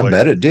record? Totally. I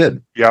bet it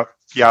did. Yep.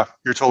 Yeah,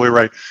 you're totally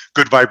right.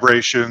 Good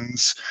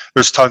Vibrations.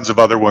 There's tons of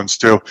other ones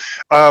too.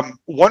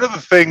 One of the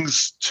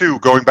things too,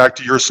 going back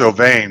to You're So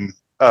Vain,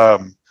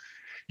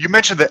 you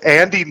mentioned that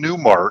Andy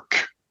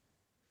Newmark,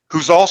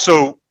 who's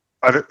also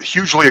a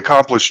hugely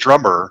accomplished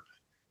drummer,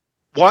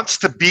 wants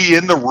to be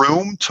in the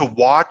room to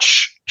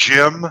watch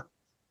Jim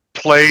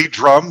play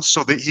drums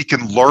so that he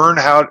can learn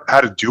how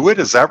to do it.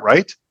 Is that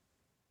right?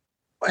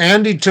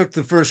 Andy took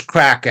the first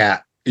crack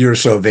at You're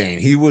So Vain.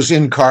 He was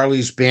in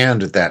Carly's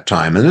band at that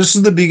time, and this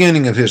is the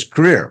beginning of his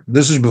career.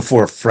 This is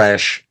before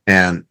Fresh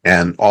and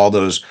all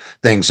those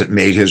things that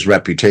made his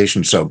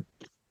reputation so.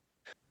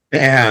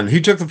 And he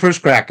took the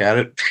first crack at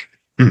it.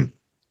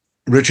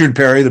 Richard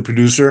Perry, the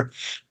producer,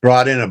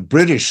 brought in a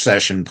British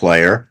session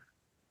player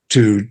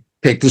to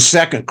take the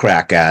second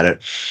crack at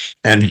it,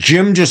 and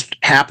Jim just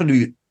happened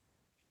to be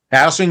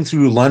passing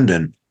through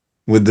London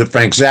with the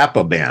Frank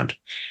Zappa band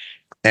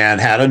and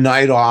had a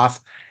night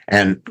off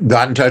and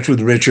got in touch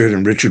with Richard,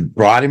 and Richard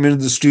brought him into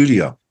the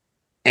studio.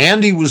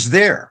 Andy was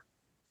there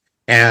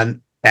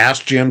and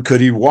asked Jim,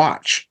 could he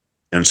watch,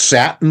 and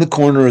sat in the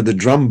corner of the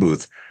drum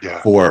booth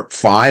for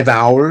 5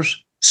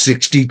 hours,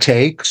 60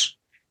 takes.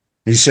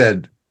 He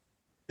said,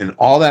 in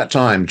all that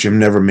time, Jim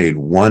never made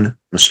one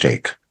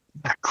mistake.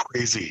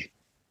 Isn't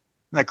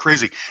that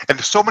crazy? And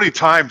so many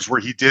times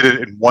where he did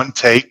it in one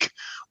take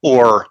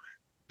or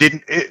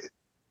didn't.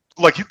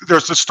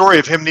 There's the story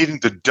of him needing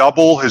to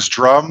double his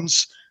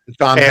drums.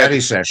 Tom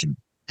Petty session.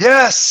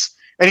 Yes.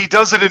 And he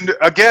does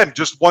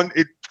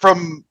it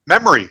from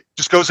memory,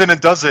 just goes in and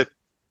does it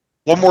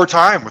one more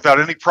time without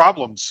any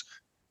problems.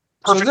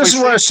 So this is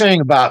what I was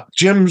saying about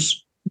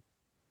Jim's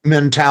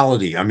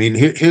mentality. I mean,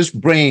 his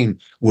brain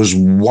was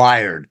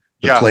wired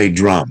to play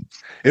drums.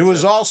 It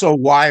was also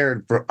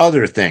wired for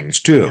other things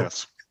too.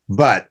 Yes.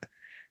 But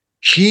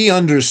he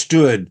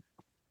understood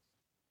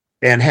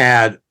and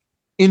had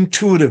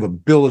intuitive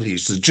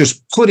abilities that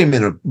just put him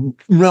in a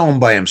realm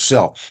by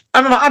himself.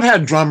 I mean, I've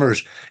had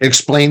drummers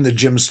explain the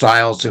Jim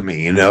style to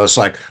me. It's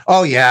like,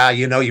 oh yeah,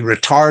 you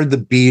retard the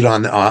beat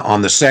on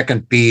the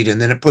second beat, and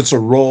then it puts a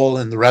roll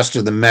in the rest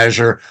of the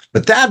measure.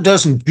 But that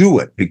doesn't do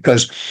it,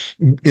 because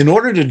in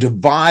order to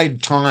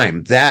divide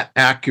time that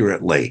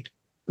accurately,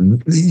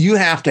 you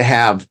have to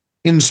have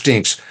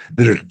instincts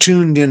that are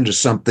tuned into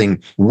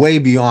something way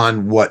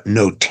beyond what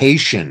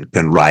notation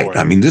can write. Right.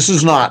 I mean, this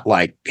is not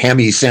like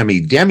hemi,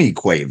 semi, demi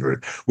quaver.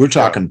 We're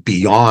talking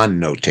beyond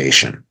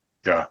notation.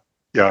 Yeah.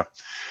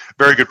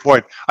 Very good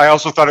point. I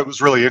also thought it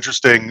was really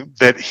interesting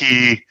that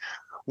he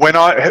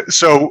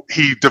So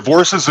he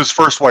divorces his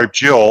first wife,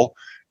 Jill.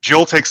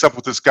 Jill takes up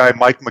with this guy,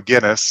 Mike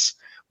McGinnis.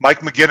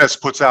 Mike McGinnis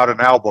puts out an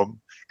album,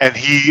 and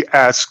he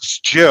asks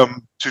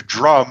Jim to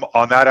drum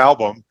on that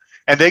album,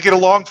 and they get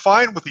along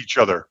fine with each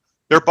other.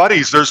 They're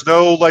buddies. There's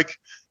no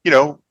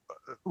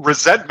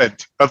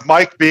resentment of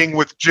Mike being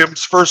with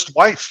Jim's first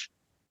wife.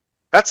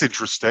 That's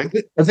interesting.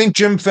 I think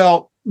Jim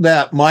felt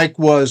that Mike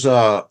was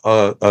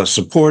a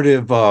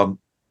supportive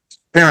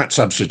parent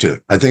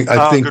substitute. I think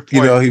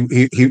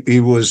he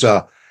was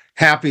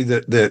happy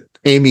that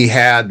Amy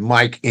had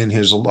Mike in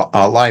his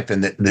life,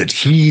 and that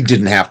he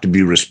didn't have to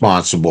be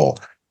responsible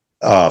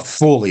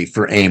fully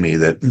for Amy.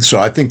 So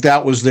I think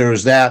that was there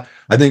as that.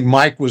 I think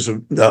Mike was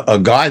a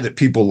guy that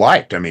people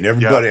liked. I mean,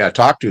 everybody I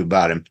talked to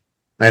about him.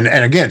 And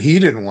again, he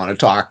didn't want to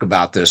talk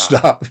about this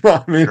stuff.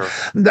 I mean,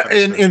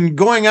 in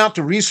going out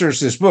to research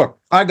this book,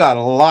 I got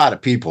a lot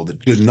of people that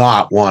did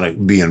not want to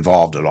be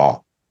involved at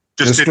all.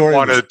 Just didn't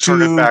want to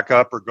turn it back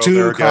up or go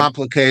there again. Too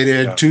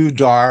complicated, too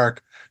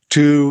dark,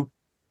 too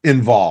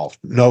involved.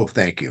 No,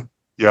 thank you.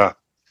 Yeah.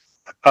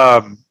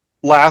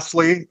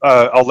 Lastly,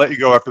 I'll let you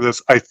go after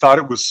this. I thought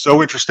it was so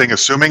interesting,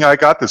 assuming I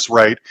got this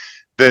right,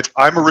 that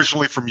I'm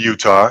originally from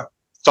Utah,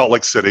 Salt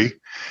Lake City.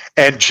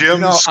 And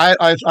Jim's... I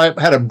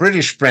had a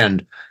British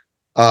friend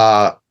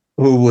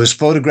who was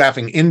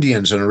photographing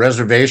Indians in a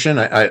reservation.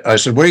 I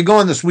said, "Where are you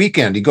going this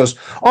weekend?" He goes,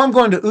 "Oh, I'm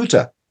going to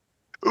Utah."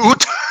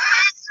 Utah?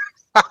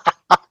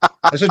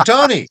 I said,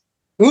 "Tony,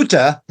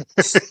 Utah?"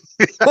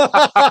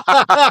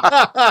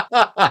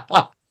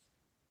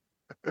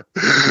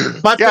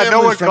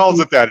 No one calls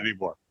it that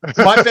anymore.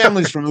 My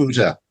family's from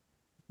Utah.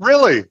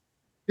 Really?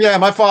 Yeah,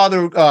 my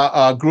father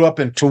grew up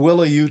in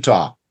Tooele,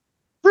 Utah.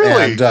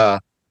 Really? And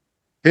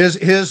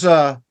his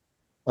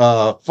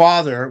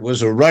father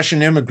was a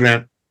Russian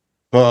immigrant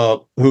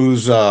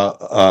whose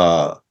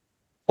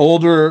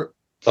older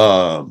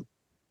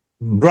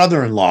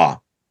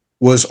brother-in-law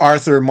was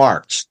Arthur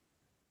Marx.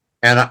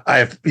 And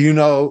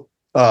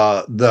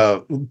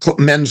the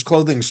men's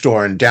clothing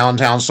store in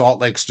downtown Salt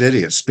Lake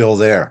City, it's still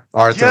there.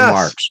 Arthur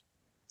Marx.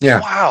 Yeah.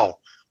 Wow.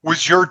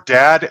 Was your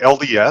dad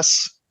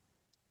LDS?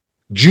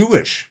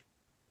 Jewish.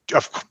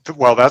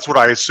 Well, that's what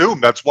I assume.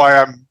 That's why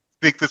I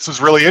think this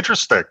is really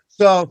interesting.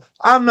 So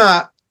I'm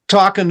not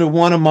talking to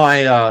one of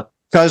my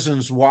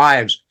cousin's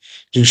wives,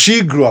 and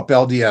she grew up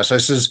LDS. I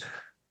says,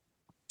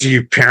 "Do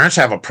your parents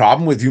have a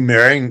problem with you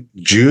marrying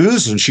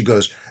Jews?" And she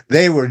goes,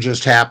 "They were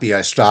just happy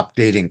I stopped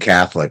dating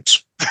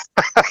Catholics."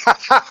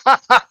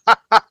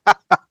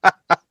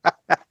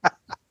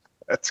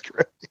 That's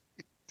great.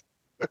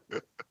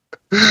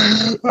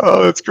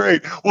 Oh, that's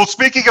great. Well,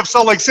 speaking of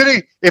Salt Lake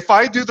City, if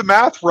I do the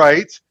math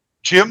right,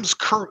 Jim's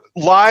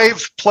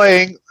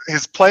playing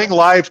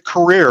live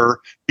career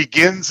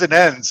begins and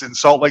ends in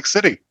Salt Lake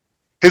City.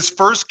 His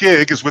first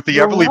gig is with the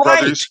Everly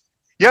Brothers.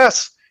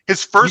 Yes,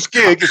 his first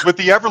gig is with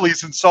the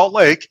Everlys in Salt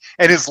Lake,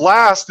 and his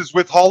last is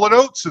with Hall &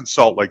 Oates in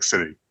Salt Lake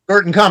City.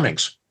 Burton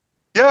Cummings.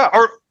 Yeah,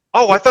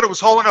 I thought it was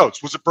Hall &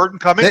 Oates. Was it Burton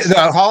Cummings?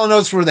 The Hall &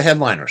 Oates were the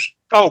headliners.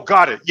 Oh,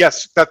 got it.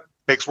 Yes, that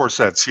makes more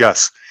sense.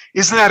 Yes.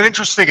 Isn't that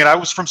interesting? And I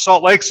was from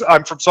Salt Lake.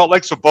 I'm from Salt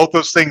Lake, so both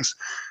those things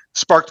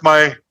sparked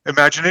my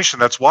imagination.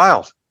 That's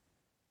wild.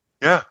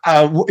 Yeah.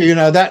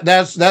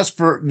 That's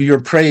for your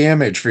prey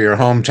image for your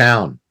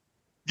hometown.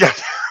 Yeah.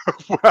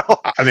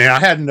 Well, I mean, I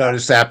hadn't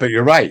noticed that, but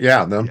you're right.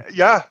 Yeah.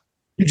 Yeah.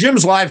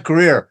 Jim's live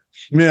career,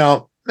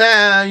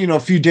 a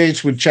few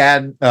dates with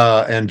Chad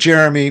and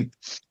Jeremy,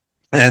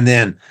 and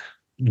then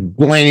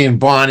Blaney and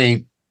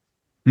Bonnie,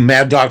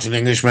 Mad Dogs and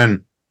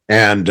Englishmen,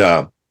 and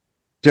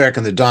Derek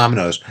and the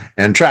Dominoes,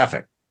 and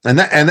Traffic. And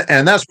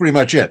that's pretty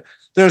much it.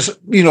 There's,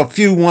 a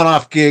few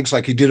one-off gigs,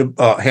 like he did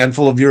a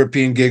handful of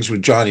European gigs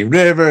with Johnny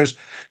Rivers,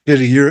 did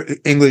a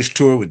English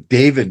tour with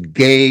David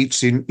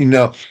Gates, and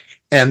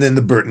then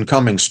the Burton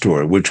Cummings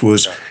tour, which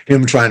was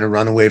him trying to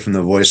run away from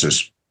the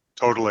Voices.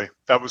 Totally.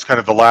 That was kind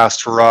of the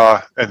last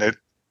hurrah, and it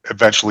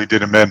eventually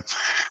did him in.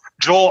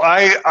 Joel,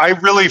 I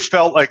really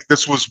felt like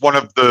this was one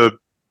of the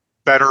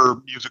better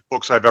music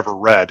books I've ever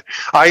read.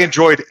 I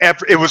enjoyed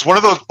it. Was one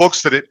of those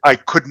books that I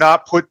could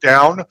not put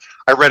down.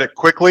 I read it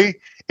quickly.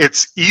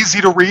 It's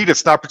easy to read.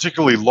 It's not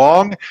particularly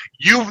long.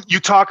 You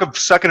talked a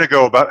second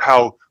ago about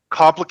how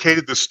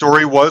complicated the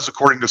story was,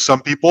 according to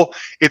some people.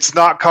 It's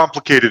not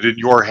complicated in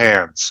your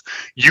hands.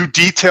 You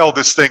detail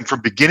this thing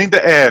from beginning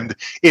to end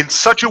in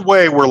such a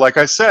way where, like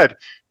I said,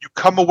 you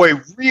come away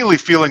really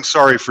feeling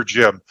sorry for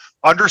Jim,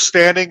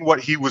 understanding what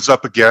he was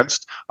up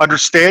against,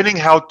 understanding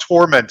how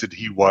tormented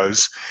he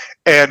was,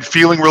 and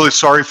feeling really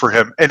sorry for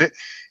him. And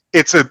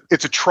it's a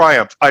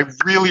triumph. I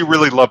really,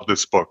 really loved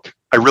this book.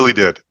 I really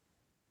did.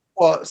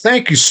 Well,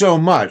 thank you so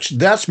much.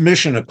 That's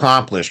mission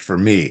accomplished for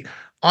me.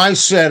 I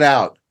set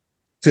out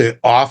to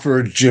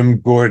offer Jim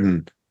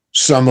Gordon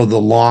some of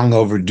the long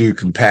overdue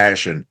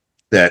compassion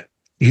that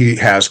he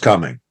has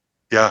coming.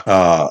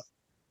 Yeah.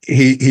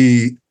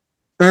 He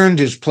earned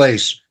his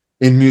place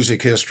in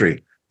music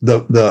history.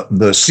 The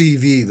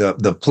CV,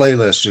 the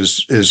playlist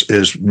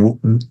is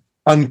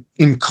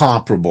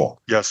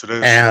incomparable. Yes, it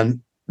is.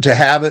 And to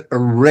have it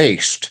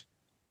erased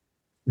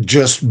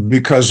just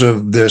because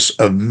of this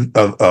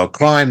a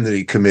crime that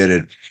he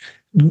committed.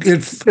 It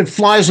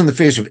flies in the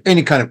face of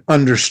any kind of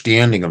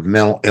understanding of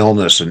mental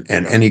illness and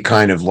any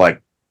kind of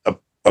like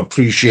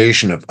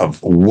appreciation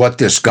of what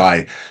this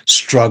guy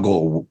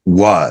struggle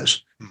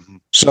was. Mm-hmm.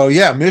 So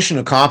yeah, mission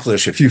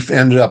accomplished. If you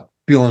ended up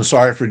feeling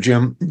sorry for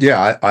Jim,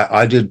 yeah,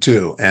 I did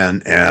too,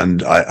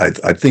 and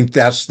I think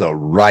that's the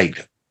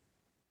right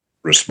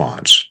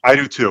response. I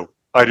do too.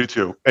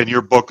 And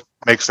your book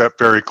makes that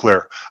very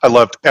clear. I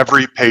loved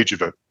every page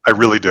of it. I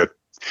really did.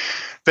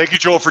 Thank you,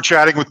 Joel, for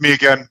chatting with me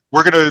again.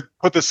 We're going to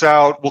put this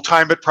out. We'll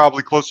time it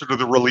probably closer to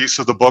the release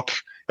of the book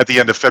at the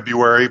end of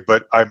February,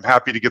 but I'm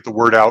happy to get the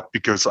word out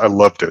because I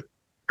loved it.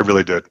 I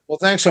really did. Well,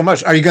 thanks so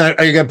much. Are you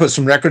gonna put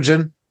some records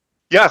in?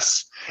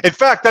 Yes. In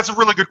fact, that's a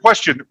really good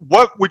question.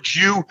 What would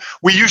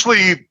we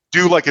usually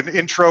do like an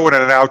intro and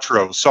an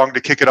outro, song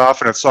to kick it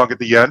off and a song at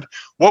the end.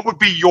 What would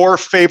be your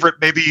favorite,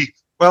 maybe,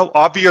 well,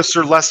 obvious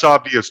or less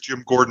obvious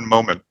Jim Gordon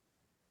moment?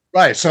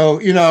 Right. So,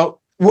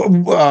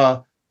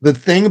 the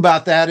thing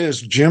about that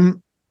is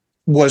Jim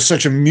was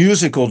such a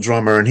musical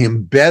drummer and he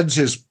embeds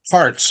his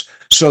parts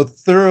so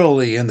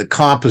thoroughly in the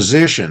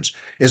compositions.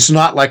 It's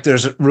not like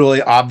there's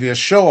really obvious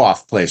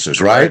show-off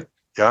places, right?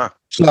 Yeah.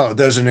 So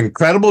there's an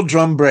incredible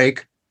drum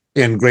break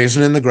in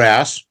Grazing in the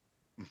Grass.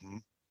 Mm-hmm.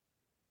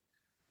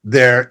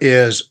 There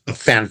is a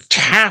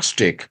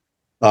fantastic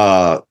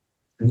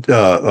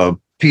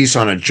piece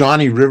on a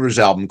Johnny Rivers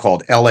album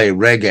called L.A.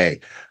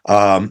 Reggae,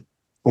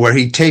 where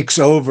he takes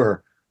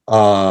over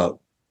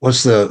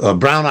what's the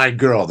Brown Eyed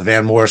Girl, the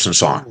Van Morrison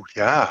song. Oh,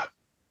 yeah.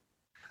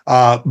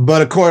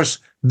 But of course,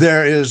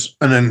 there is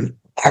an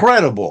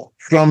incredible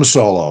drum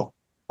solo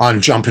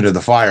on Jump Into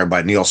the Fire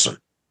by Nielsen.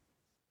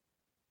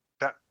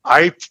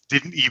 I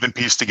didn't even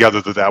piece together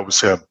that was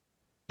him.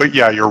 But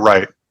yeah, you're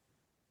right.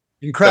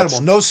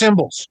 Incredible. No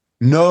cymbals.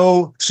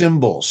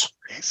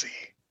 Crazy.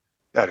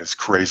 That is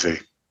crazy.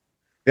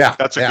 Yeah.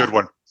 That's a good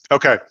one.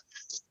 Okay.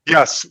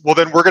 Yes. Well,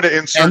 then we're going to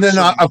insert. And then,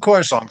 of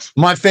course, songs.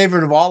 My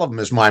favorite of all of them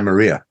is My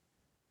Maria.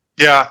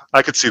 Yeah,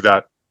 I could see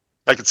that.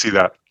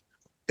 The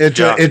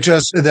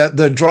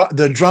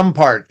drum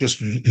part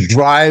just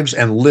drives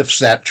and lifts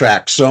that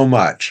track so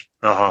much.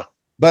 Uh-huh.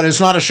 But it's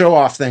not a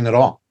show-off thing at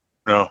all.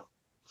 No.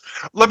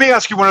 Let me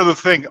ask you one other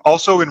thing.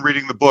 Also, in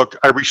reading the book,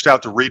 I reached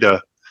out to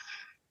Rita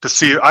to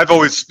see.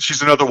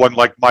 She's another one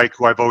like Mike,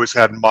 who I've always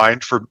had in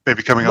mind for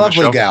maybe coming on the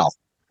show. Lovely gal.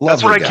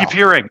 That's what I keep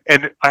hearing,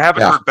 and I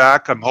haven't heard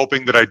back. I'm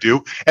hoping that I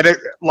do. And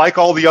like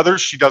all the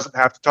others, she doesn't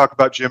have to talk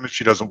about Jim if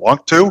she doesn't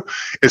want to.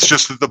 It's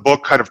just that the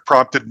book kind of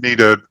prompted me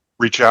to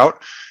reach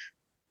out.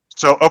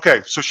 So,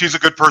 okay, so she's a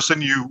good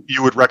person. You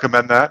would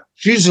recommend that?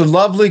 She's a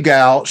lovely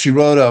gal. She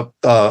wrote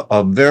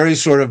a very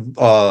sort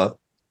of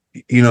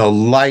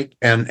light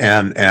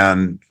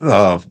and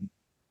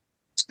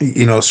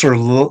sort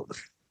of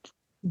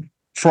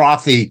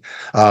frothy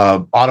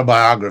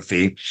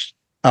autobiography,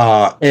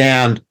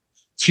 and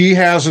she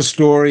has a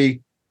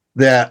story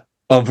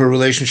of her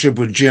relationship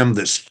with Jim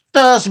that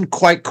doesn't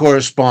quite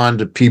correspond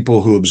to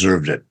people who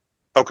observed it.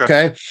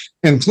 Okay.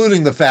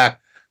 Including the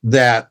fact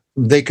that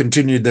they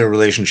continued their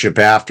relationship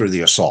after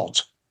the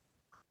assault.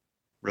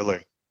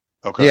 Really?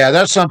 Okay. Yeah,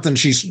 that's something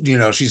she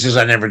says,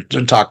 I never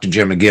talked to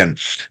Jim again.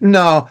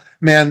 No,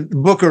 man,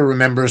 Booker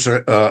remembers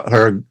her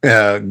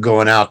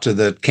going out to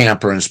the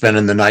camper and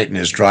spending the night in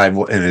his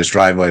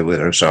driveway with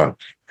her. So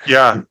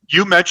yeah,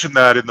 you mentioned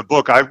that in the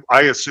book.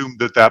 I assumed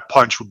that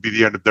punch would be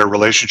the end of their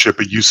relationship,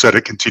 but you said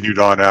it continued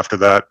on after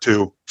that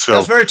too. So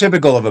that's very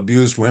typical of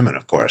abused women,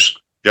 of course.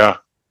 Yeah.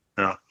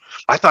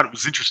 I thought it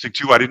was interesting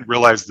too. I didn't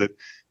realize that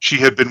she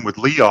had been with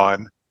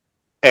Leon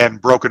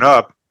and broken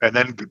up and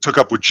then took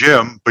up with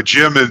Jim, but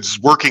Jim is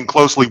working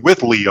closely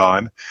with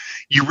Leon.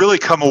 You really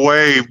come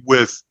away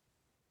with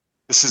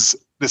this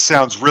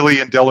sounds really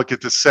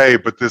indelicate to say,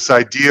 but this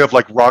idea of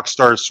like rock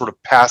stars sort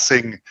of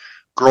passing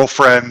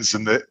girlfriends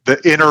and the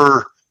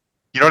inner,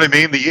 you know what I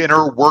mean? The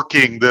inner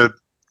working, the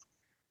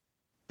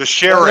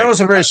sharing. That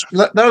was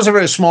a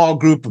very small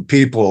group of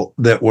people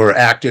that were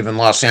active in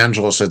Los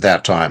Angeles at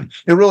that time.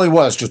 It really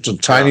was just a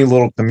tiny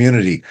little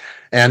community.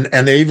 And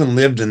they even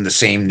lived in the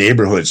same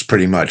neighborhoods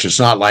pretty much. It's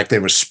not like they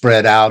were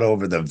spread out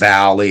over the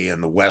valley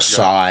and the west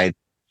side.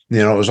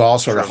 It was all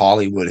sort of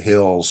Hollywood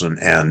Hills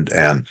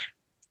and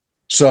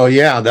so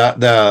yeah,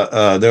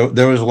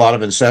 there was a lot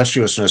of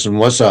incestuousness. And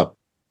what's up?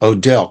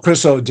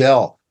 Chris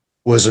O'Dell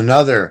was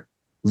another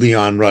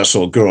Leon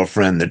Russell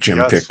girlfriend that Jim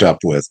picked up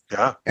with.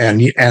 Yeah.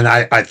 And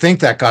I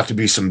think that got to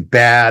be some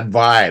bad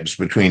vibes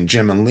between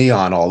Jim and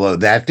Leon, although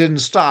that didn't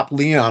stop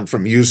Leon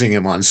from using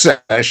him on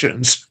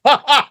sessions.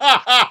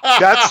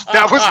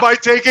 That was my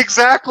take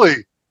exactly.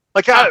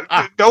 Like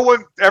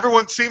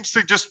everyone seems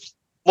to just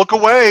look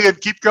away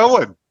and keep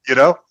going,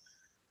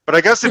 But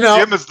I guess if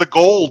Jim is the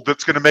gold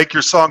that's going to make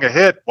your song a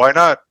hit, why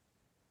not?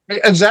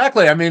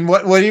 Exactly. I mean,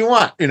 what do you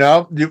want?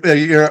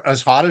 You're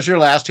as hot as your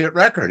last hit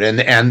record,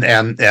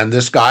 and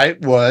this guy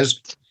was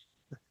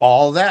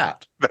all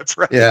that. That's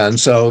right. Yeah, and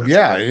so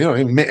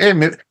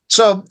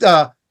so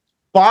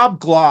Bob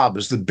Glob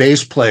is the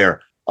bass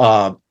player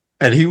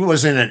and he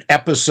was in an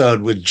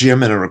episode with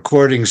Jim in a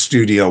recording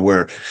studio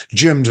where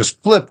Jim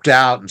just flipped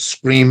out and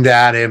screamed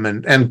at him,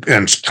 and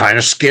it's kind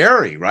of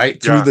scary,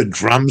 right? Threw the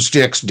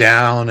drumsticks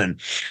down,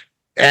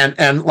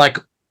 and like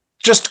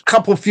just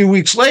a few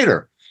weeks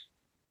later,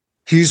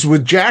 he's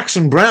with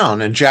Jackson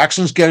Browne, and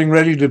Jackson's getting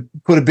ready to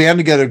put a band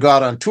together,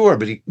 got on tour,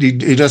 but he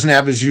doesn't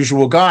have his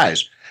usual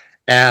guys.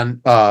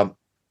 And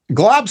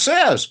Glob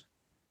says,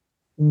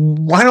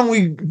 why don't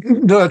we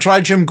try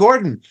Jim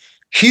Gordon?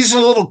 He's a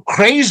little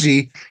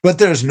crazy, but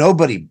there's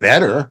nobody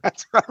better.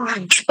 That's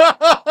right.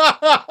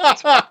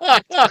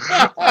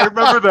 I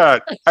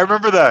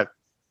remember that.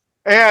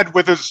 And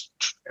with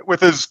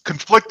his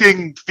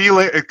conflicted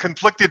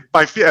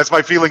as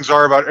my feelings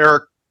are about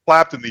Eric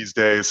Clapton these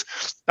days,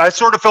 I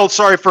sort of felt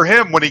sorry for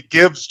him when he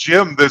gives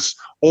Jim this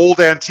old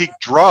antique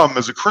drum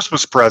as a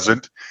Christmas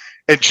present,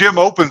 and Jim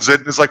opens it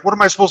and is like, "What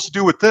am I supposed to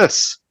do with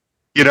this?"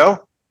 You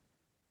know?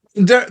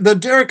 The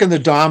Derek and the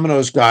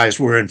Dominoes guys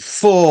were in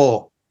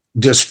full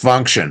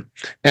dysfunction,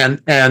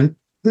 and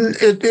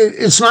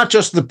it's not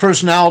just the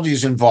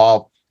personalities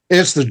involved;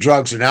 it's the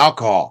drugs and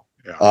alcohol.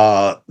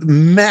 Yeah.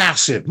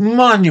 Massive,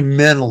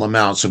 monumental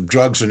amounts of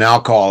drugs and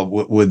alcohol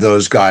with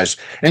those guys,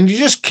 and you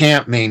just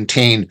can't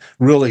maintain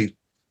really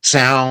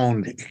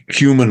sound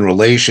human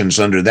relations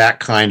under that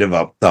kind of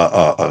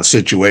a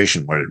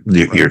situation where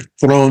you're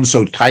thrown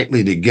so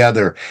tightly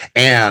together,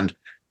 and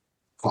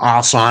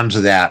toss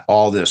onto that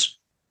all this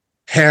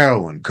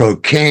heroin,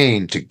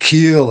 cocaine,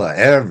 tequila,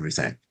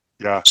 everything.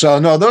 Yeah. So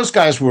no, those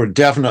guys were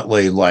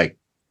definitely like,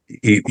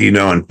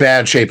 in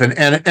bad shape, and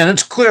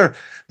it's clear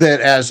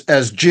that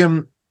as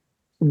Jim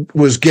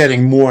was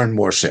getting more and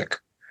more sick,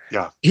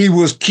 he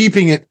was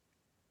keeping it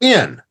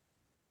in.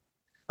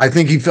 I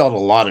think he felt a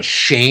lot of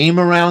shame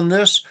around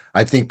this.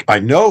 I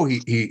know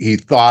he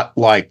thought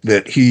like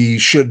that he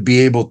should be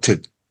able to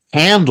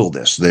handle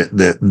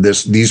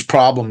these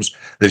problems,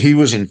 that he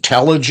was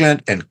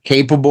intelligent and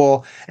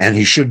capable, and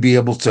he should be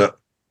able to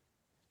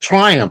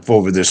triumph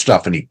over this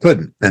stuff, and he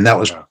couldn't. And that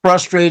was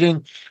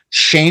frustrating,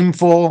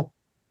 shameful,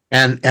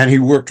 and he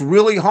worked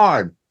really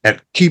hard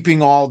at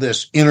keeping all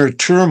this inner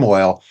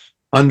turmoil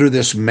under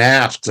this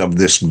mask of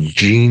this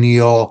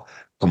genial,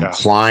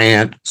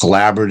 compliant,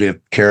 collaborative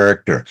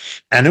character.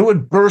 And it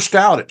would burst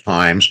out at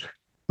times,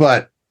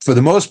 but for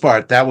the most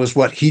part, that was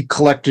what he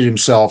collected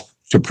himself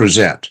to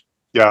present.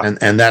 Yeah.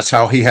 And that's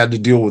how he had to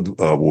deal with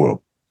the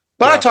world.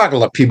 But I talk to a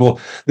lot of people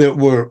that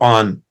were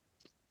on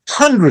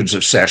hundreds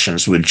of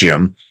sessions with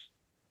Jim,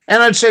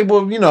 and I'd say,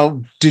 well,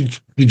 did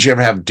you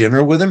ever have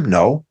dinner with him?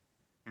 No.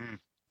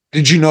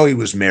 Did you know he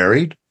was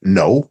married?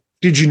 No.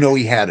 Did you know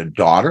he had a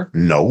daughter?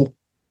 No.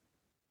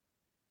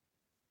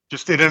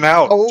 Just in and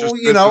out. Oh, just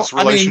this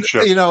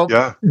relationship.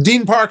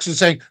 Dean Parks is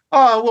saying,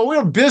 "Oh, well, we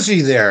were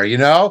busy there."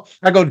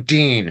 I go,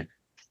 Dean,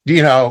 do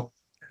you know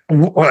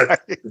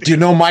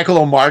Michael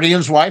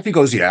O'Mardian's wife? He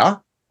goes, yeah.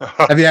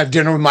 Have you had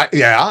dinner with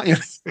yeah.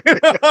 Yes.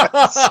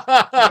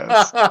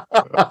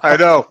 I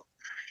know.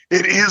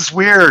 It is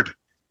weird.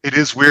 It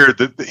is weird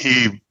that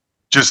he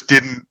just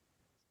didn't.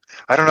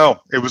 I don't know.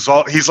 It was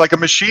all. He's like a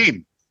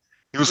machine.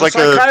 He was like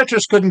a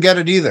psychiatrist. Couldn't get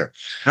it either.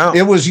 No.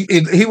 He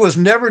was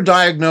never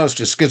diagnosed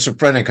as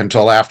schizophrenic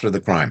until after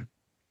the crime.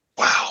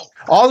 Wow.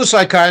 All the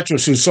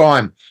psychiatrists who saw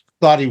him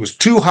thought he was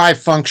too high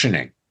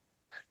functioning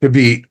to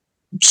be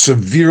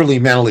severely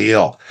mentally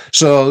ill.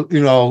 So,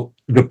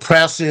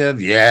 depressive,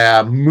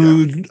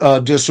 mood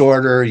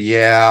disorder,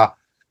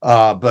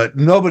 but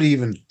nobody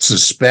even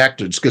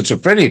suspected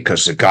schizophrenia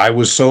because the guy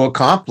was so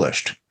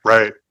accomplished.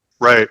 Right.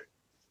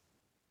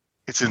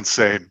 It's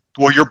insane.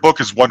 Well, your book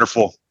is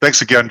wonderful.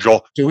 Thanks again,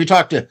 Joel. So we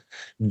talked to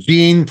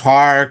Dean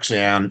Parks,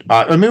 and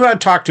I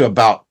talked to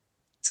about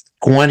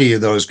 20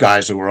 of those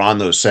guys that were on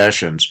those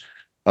sessions.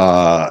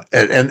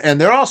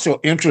 And they're also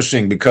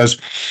interesting because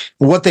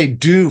what they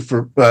do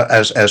for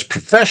as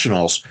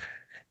professionals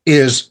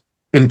is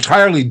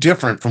entirely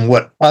different from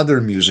what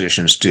other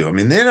musicians do. I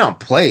mean, they don't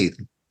play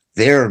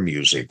their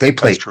music; they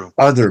play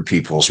other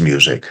people's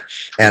music,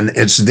 and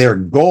it's their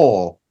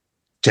goal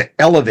to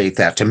elevate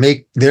that, to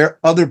make their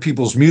other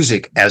people's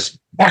music as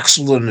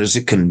excellent as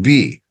it can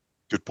be.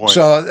 Good point.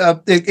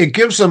 So it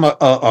gives them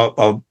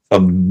a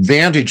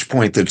vantage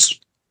point that's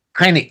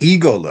kind of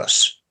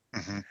egoless.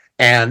 Mm-hmm.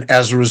 And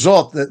as a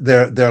result,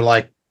 they're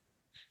like,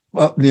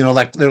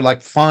 they're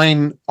like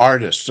fine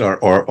artists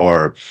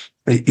or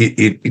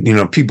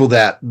people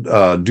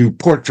that do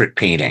portrait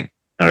painting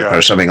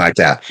or something like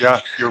that.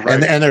 Yeah, you're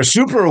right. And they're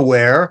super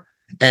aware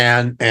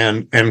and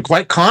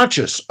quite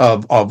conscious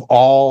of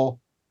all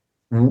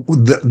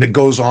that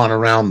goes on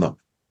around them.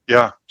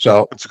 Yeah.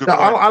 So that's a good point.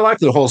 I like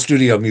the whole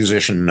studio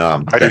musician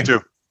thing. I do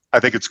too. I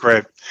think it's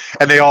great,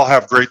 and they all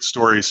have great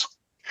stories.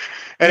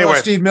 Anyway, what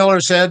Steve Miller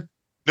said.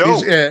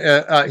 No,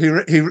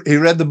 he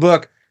read the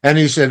book and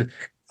he said,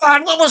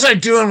 "God, what was I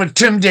doing with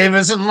Tim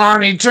Davis and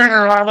Lonnie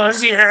Turner all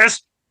those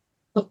years?"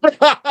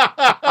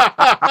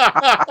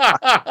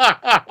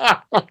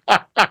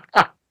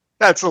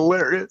 That's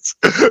hilarious.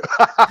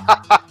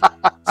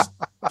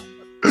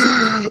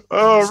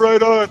 Oh,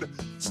 right on.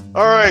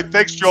 All right,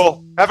 thanks,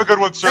 Joel. Have a good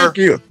one, sir. Thank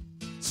you.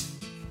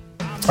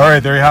 All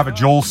right, there you have it,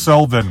 Joel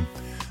Selvin.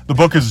 The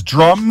book is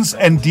Drums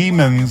and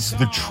Demons,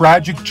 The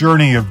Tragic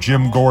Journey of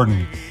Jim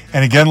Gordon.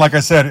 And again, like I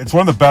said, it's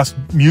one of the best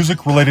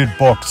music-related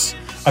books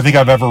I think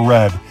I've ever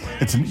read.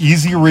 It's an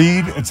easy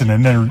read. It's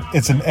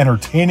an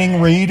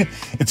entertaining read.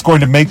 It's going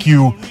to make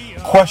you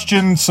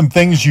question some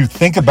things you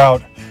think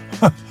about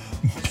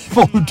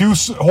people who do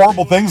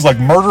horrible things like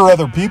murder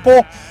other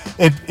people.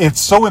 It's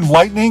so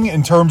enlightening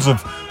in terms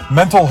of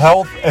mental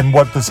health and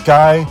what this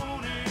guy,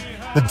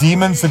 the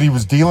demons that he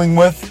was dealing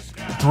with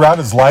throughout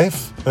his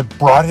life that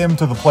brought him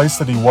to the place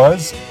that he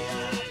was.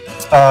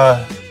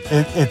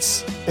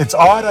 It's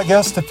odd, I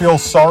guess, to feel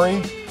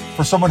sorry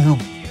for someone who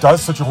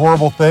does such a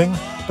horrible thing,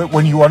 but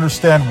when you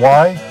understand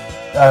why,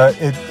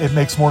 it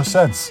makes more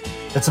sense.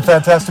 It's a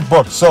fantastic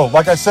book. So,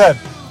 like I said,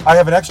 I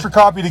have an extra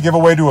copy to give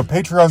away to a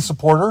Patreon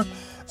supporter.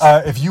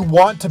 If you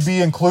want to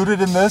be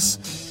included in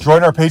this,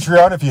 join our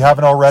Patreon if you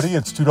haven't already.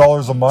 It's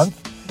 $2 a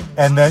month.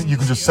 And then you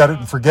can just set it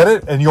and forget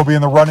it, and you'll be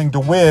in the running to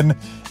win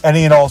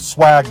any and all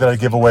swag that I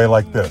give away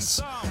like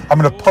this. I'm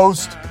going to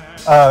post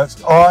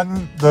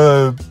on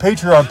the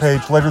Patreon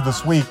page later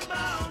this week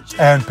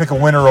and pick a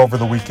winner over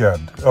the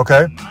weekend,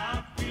 okay?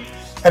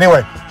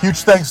 Anyway, huge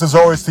thanks as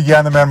always to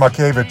Jan the Man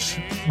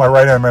Makevich, my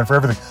right-hand man, for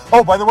everything.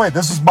 Oh, by the way,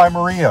 this is My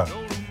Maria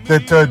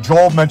that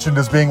Joel mentioned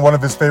as being one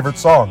of his favorite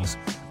songs.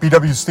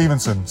 B.W.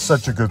 Stevenson,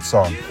 such a good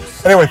song.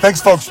 Anyway,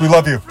 thanks, folks. We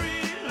love you.